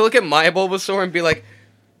 I would look at my Bulbasaur and be like,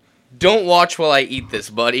 don't watch while I eat this,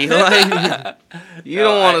 buddy. Like, you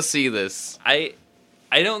don't want to see this. I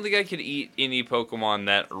don't think I could eat any Pokemon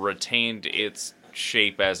that retained its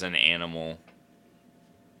shape as an animal.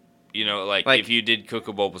 You know, like if you did cook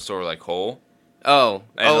a Bulbasaur, like, whole. Oh,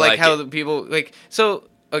 like how the people, like, so,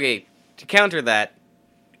 okay, to counter that,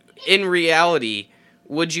 in reality...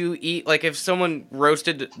 Would you eat, like, if someone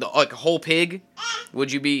roasted, a whole pig,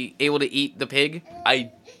 would you be able to eat the pig?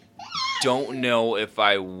 I don't know if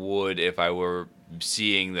I would if I were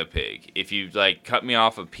seeing the pig. If you, like, cut me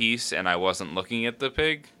off a piece and I wasn't looking at the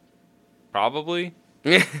pig, probably.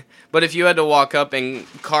 But if you had to walk up and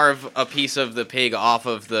carve a piece of the pig off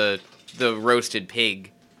of the roasted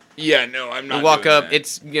pig... Yeah, no, I'm not. You walk up, that.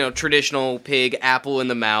 It's, traditional pig, apple in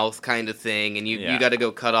the mouth kind of thing, and you got to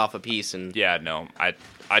go cut off a piece and... Yeah, no, I'd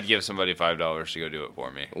give somebody $5 to go do it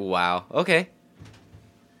for me. Wow, okay.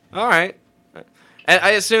 All right. And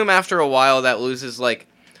I assume after a while that loses, like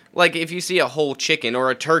if you see a whole chicken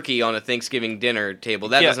or a turkey on a Thanksgiving dinner table,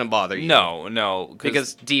 that doesn't bother you. No.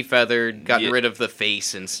 Because defeathered, gotten rid of the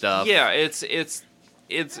face and stuff. Yeah, it's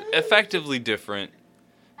effectively different.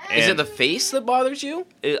 Is it the face that bothers you?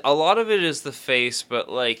 A lot of it is the face, but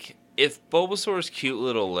like if Bulbasaur's cute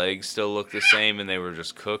little legs still look the same and they were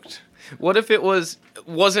just cooked. What if it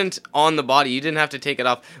wasn't on the body? You didn't have to take it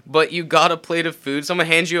off, but you got a plate of food. Someone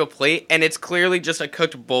hands you a plate, and it's clearly just a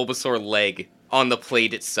cooked Bulbasaur leg on the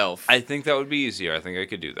plate itself. I think that would be easier. I think I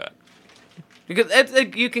could do that. Because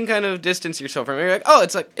you can kind of distance yourself from it. You're like, oh,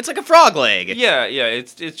 it's like a frog leg. Yeah,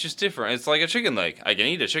 it's just different. It's like a chicken leg. I can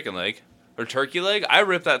eat a chicken leg. Or turkey leg. I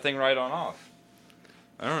rip that thing right on off.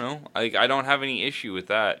 I don't know. I don't have any issue with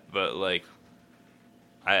that, but like,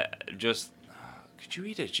 could you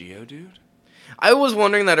eat a Geodude? I was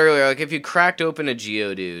wondering that earlier. Like, if you cracked open a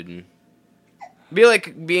Geodude, it'd be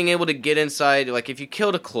like being able to get inside. Like, if you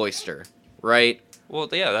killed a Cloyster, right? Well,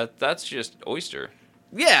 yeah, that's just oyster.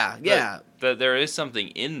 Yeah. That there is something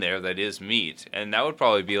in there that is meat, and that would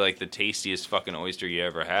probably be like the tastiest fucking oyster you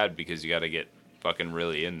ever had because you got to get fucking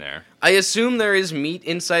really in there. I assume there is meat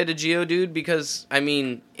inside a Geodude because, I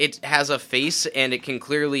mean, it has a face and it can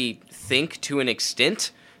clearly think to an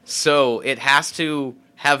extent. So it has to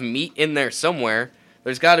have meat in there somewhere.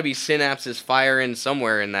 There's got to be synapses firing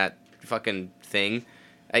somewhere in that fucking thing,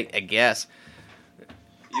 I guess.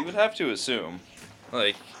 You would have to assume.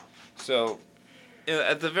 Like, so,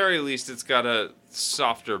 at the very least, it's got a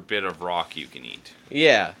softer bit of rock you can eat.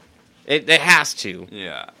 Yeah. It has to.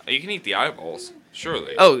 Yeah. You can eat the eyeballs,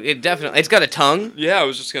 surely. Oh, it definitely. It's got a tongue. Yeah, I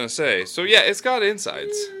was just going to say. So, yeah, it's got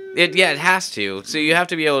insides. It has to. So you have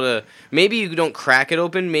to be able to. Maybe you don't crack it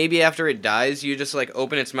open. Maybe after it dies, you just like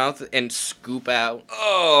open its mouth and scoop out.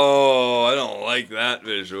 Oh, I don't like that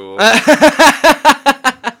visual.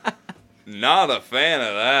 Not a fan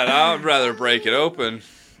of that. I'd rather break it open.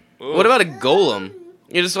 Ooh. What about a golem?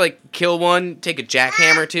 You just like kill one, take a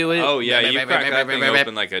jackhammer to it. Oh yeah, you crack that thing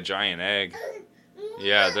open like a giant egg.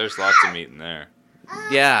 Yeah, there's lots of meat in there.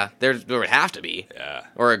 Yeah, there would have to be. Yeah.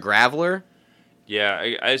 Or a graveler.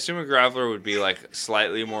 Yeah, I assume a Graveler would be, like,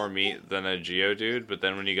 slightly more meat than a Geodude, but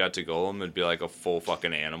then when you got to Golem, it'd be, like, a full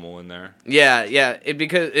fucking animal in there. Yeah,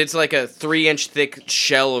 because it's like a 3-inch thick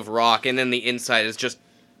shell of rock, and then the inside is just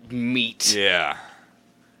meat. Yeah.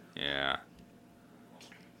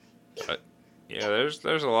 But, yeah, there's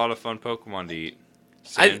a lot of fun Pokemon to eat.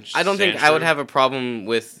 I don't think I would have a problem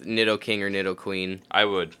with Nidoking or Nidoqueen. I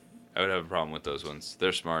would have a problem with those ones.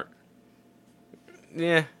 They're smart.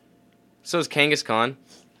 Yeah. So is Kangaskhan.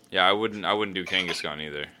 Yeah, I wouldn't do Kangaskhan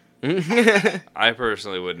either. I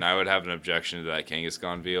personally wouldn't. I would have an objection to that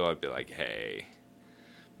Kangaskhan veal. I'd be like, hey,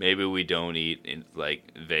 maybe we don't eat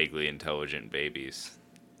like vaguely intelligent babies.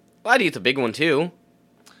 Well, I'd eat the big one too.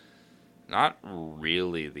 Not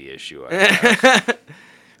really the issue. I guess.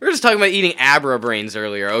 We were just talking about eating Abra brains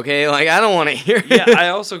earlier, okay? Like, I don't want to hear. Yeah, I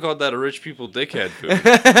also called that a rich people dickhead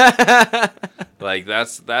food. Like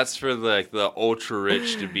that's for like the ultra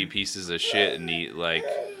rich to be pieces of shit and eat like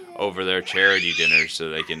over their charity dinners so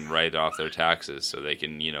they can write off their taxes so they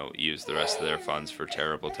can, use the rest of their funds for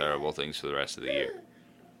terrible, terrible things for the rest of the year.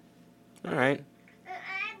 All right.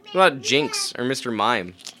 What about Jinx or Mr.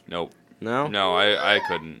 Mime? Nope. No? No, I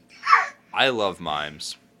couldn't. I love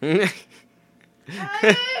mimes.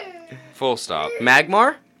 Full stop.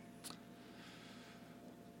 Magmar?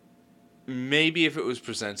 Maybe if it was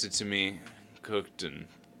presented to me, cooked and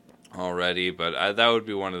already, but that would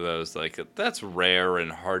be one of those, like, that's rare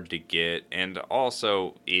and hard to get, and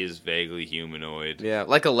also is vaguely humanoid. Yeah,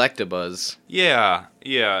 like Electabuzz. Yeah,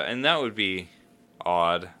 and that would be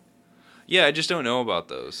odd. Yeah, I just don't know about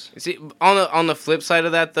those. See, on the flip side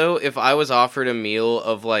of that, though, if I was offered a meal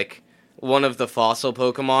of, like, one of the fossil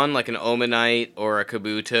Pokemon, like an Omanite or a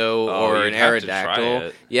Kabuto or an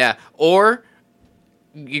Aerodactyl. Yeah, or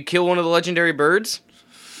you kill one of the legendary birds,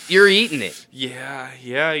 you're eating it. Yeah,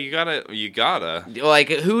 you gotta. Like,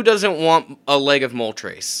 who doesn't want a leg of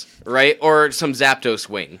Moltres, right? Or some Zapdos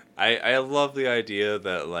wing? I love the idea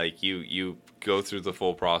that, like, you go through the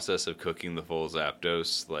full process of cooking the full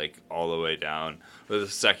Zapdos, like, all the way down. But the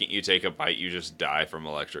second you take a bite, you just die from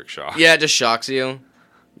electric shock. Yeah, it just shocks you.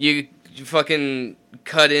 You fucking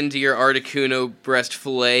cut into your Articuno breast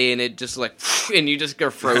fillet, and it just like, and you just go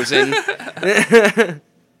frozen.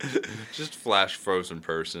 Just flash frozen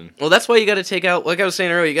person. Well, that's why you got to take out, like I was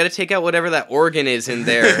saying earlier, you got to take out whatever that organ is in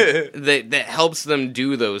there that helps them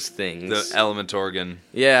do those things. The element organ.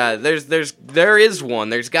 Yeah, there is one.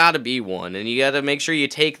 There's got to be one, and you got to make sure you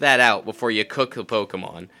take that out before you cook the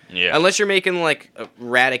Pokemon. Yeah. Unless you're making like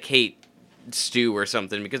Raticate stew or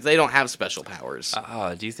something because they don't have special powers.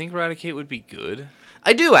 Do you think Raticate would be good?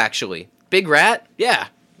 I do, actually. Big rat? Yeah.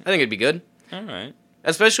 I think it'd be good. All right.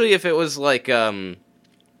 Especially if it was like, This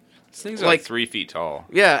thing's like 3 feet tall.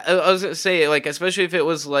 yeah, I was gonna say, like, especially if it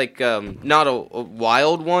was like, not a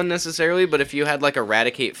wild one necessarily, but if you had like a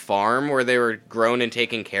Raticate farm where they were grown and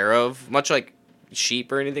taken care of, much like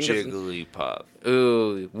sheep or anything. Jigglypuff.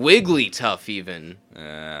 Ooh, Wigglytuff even.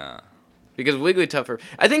 Yeah. Because Wigglytuff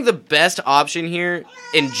I think the best option here,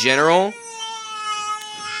 in general,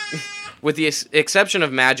 with the exception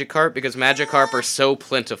of Magikarp, because Magikarp are so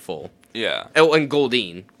plentiful. Yeah. Oh, and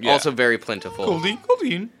Goldeen, Yeah. also very plentiful.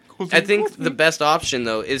 Goldeen. I think the best option,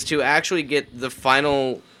 though, is to actually get the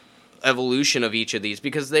final evolution of each of these,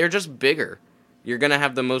 because they're just bigger. You're going to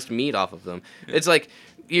have the most meat off of them. Yeah. It's like,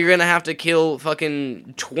 you're going to have to kill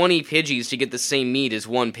fucking 20 Pidgeys to get the same meat as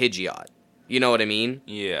one Pidgeot. You know what I mean?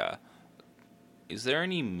 Yeah. Is there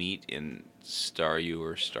any meat in Staryu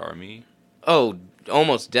or Starmie? Oh,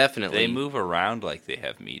 almost definitely. They move around like they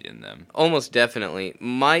have meat in them. Almost definitely.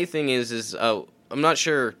 My thing is I'm not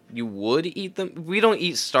sure you would eat them. We don't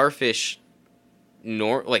eat starfish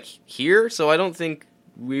here, so I don't think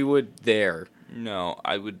we would there. No,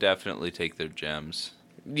 I would definitely take their gems.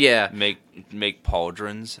 Yeah. Make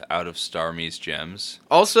pauldrons out of Starmie's gems.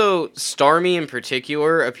 Also, Starmie in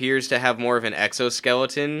particular appears to have more of an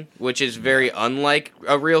exoskeleton, which is very unlike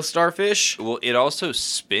a real starfish. Well, it also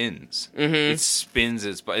spins. Mm-hmm. It spins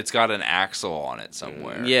it's got an axle on it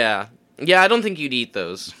somewhere. Yeah. Yeah, I don't think you'd eat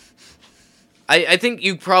those. I think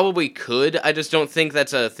you probably could. I just don't think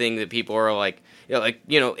that's a thing that people are like,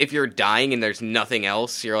 if you're dying and there's nothing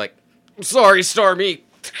else, you're like, sorry, Starmie.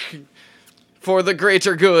 For the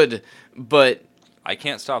greater good, but I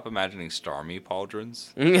can't stop imagining Starmie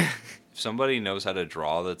pauldrons. If somebody knows how to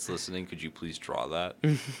draw that's listening, could you please draw that?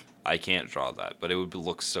 I can't draw that, but it would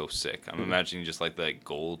look so sick. I'm imagining just like that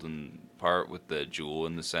golden part with the jewel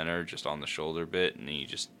in the center, just on the shoulder bit, and then you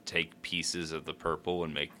just take pieces of the purple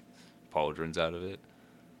and make pauldrons out of it.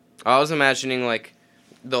 I was imagining like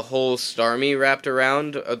the whole Starmie wrapped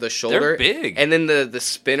around the shoulder. They're big. And then the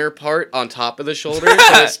spinner part on top of the shoulder,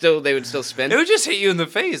 so they would still spin. It would just hit you in the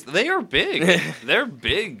face. They are big. They're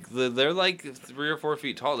big. They're like 3 or 4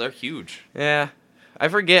 feet tall. They're huge. Yeah. I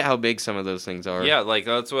forget how big some of those things are. Yeah, like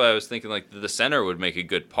that's what I was thinking. Like the center would make a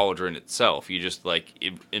good pauldron itself. You just like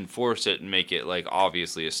enforce it and make it like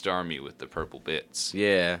obviously a Starmie with the purple bits.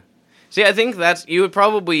 Yeah. See, I think you would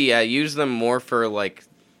probably use them more for like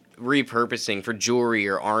repurposing for jewelry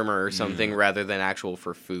or armor or something rather than actual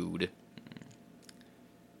for food.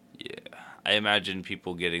 Yeah, I imagine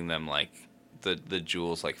people getting them like the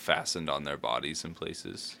jewels like fastened on their bodies in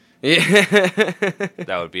places. Yeah,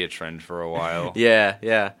 that would be a trend for a while.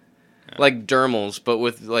 Yeah. Like dermals, but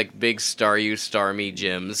with like big Starmie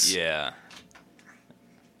gems. Yeah.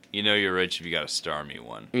 You know you're rich if you got a Starmie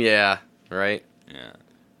one. Yeah, right? Yeah.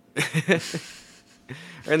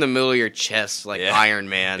 Or in the middle of your chest, like Iron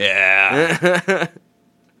Man. Yeah.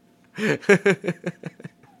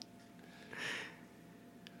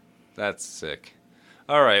 That's sick.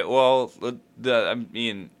 All right. Well, I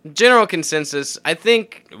mean, general consensus. I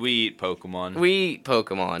think we eat Pokemon.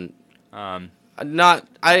 I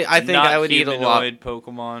think I would eat a lot. Humanoid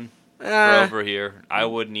Pokemon. Over here, I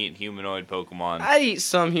wouldn't eat humanoid Pokemon. I eat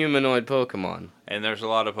some humanoid Pokemon. And there's a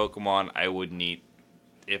lot of Pokemon I wouldn't eat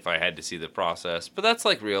if I had to see the process, but that's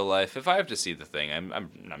like real life. If I have to see the thing, I'm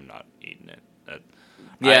not eating it.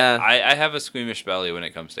 Yeah, I have a squeamish belly when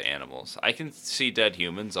it comes to animals. I can see dead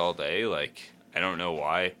humans all day. Like I don't know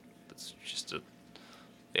why. It's just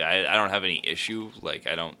I don't have any issue. Like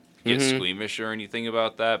I don't get squeamish or anything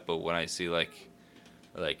about that. But when I see like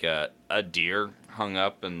a deer hung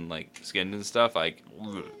up and like skinned and stuff, like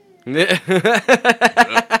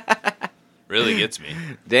really gets me.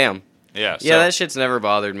 Damn. Yeah. Yeah, that shit's never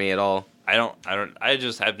bothered me at all. I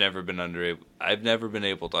just have never been I've never been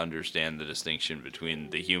able to understand the distinction between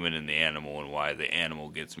the human and the animal and why the animal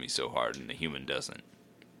gets me so hard and the human doesn't.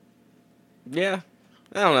 Yeah.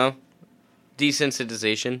 I don't know.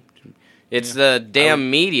 Desensitization. It's the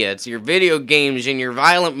damn media. It's your video games and your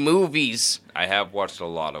violent movies. I have watched a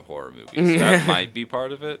lot of horror movies. That might be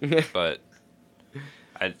part of it, but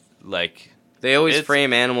they always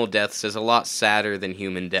frame animal deaths as a lot sadder than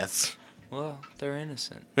human deaths. Well, they're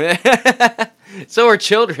innocent. So are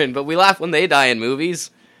children, but we laugh when they die in movies.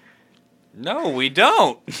 No, we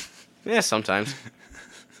don't. Yeah, sometimes.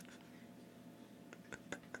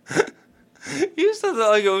 You said that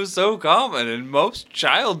like it was so common, and most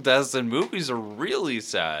child deaths in movies are really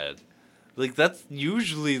sad. Like, that's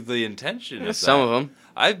usually the intention of Some of them.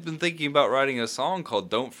 I've been thinking about writing a song called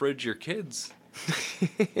Don't Fridge Your Kids.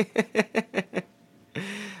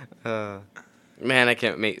 Man, I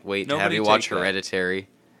can't wait to have Nobody you watch take that. Hereditary.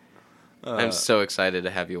 I'm so excited to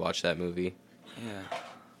have you watch that movie. Yeah.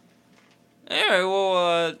 Anyway,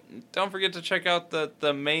 well, don't forget to check out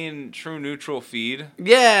the main True Neutral feed.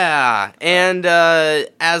 Yeah, and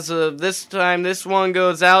as of this time this one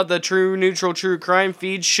goes out, the True Neutral True Crime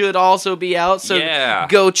feed should also be out, so Yeah.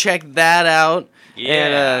 go check that out.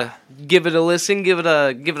 Yeah. And give it a listen, give it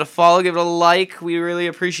a follow, give it a like. We really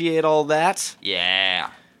appreciate all that. Yeah.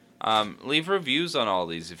 Leave reviews on all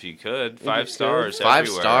these if you could. 5 stars 5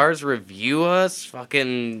 everywhere. stars, review us,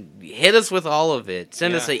 fucking hit us with all of it.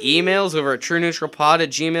 Send us emails over at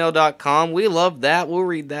trueneutralpod@gmail.com. We love that. We'll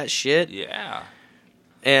read that shit. Yeah.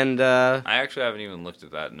 And I actually haven't even looked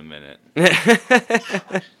at that in a minute.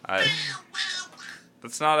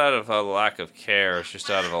 That's not out of a lack of care. It's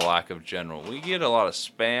just out of a lack of general. We get a lot of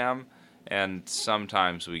spam, and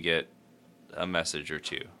sometimes we get a message or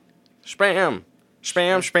two. Spam.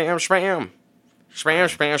 Spam, spam, spam. Spam,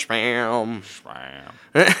 spam, Spam.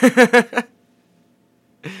 spam.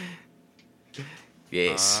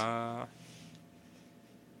 Yes.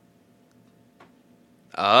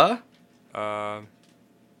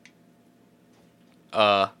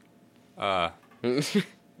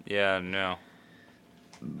 Yeah, no.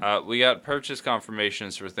 We got purchase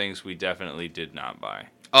confirmations for things we definitely did not buy.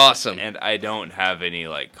 Awesome. And I don't have any,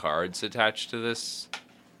 like, cards attached to this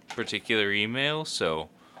particular email, so,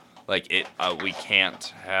 like, we can't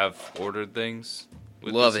have ordered things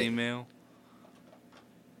with Love this it. email.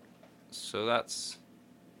 So that's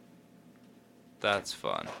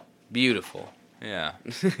fun. Beautiful. Yeah.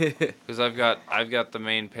 Because I've got the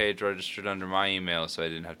main page registered under my email, so I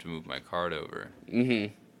didn't have to move my card over.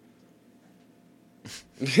 Mm-hmm.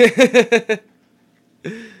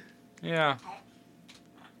 Yeah.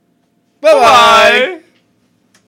 Bye-bye.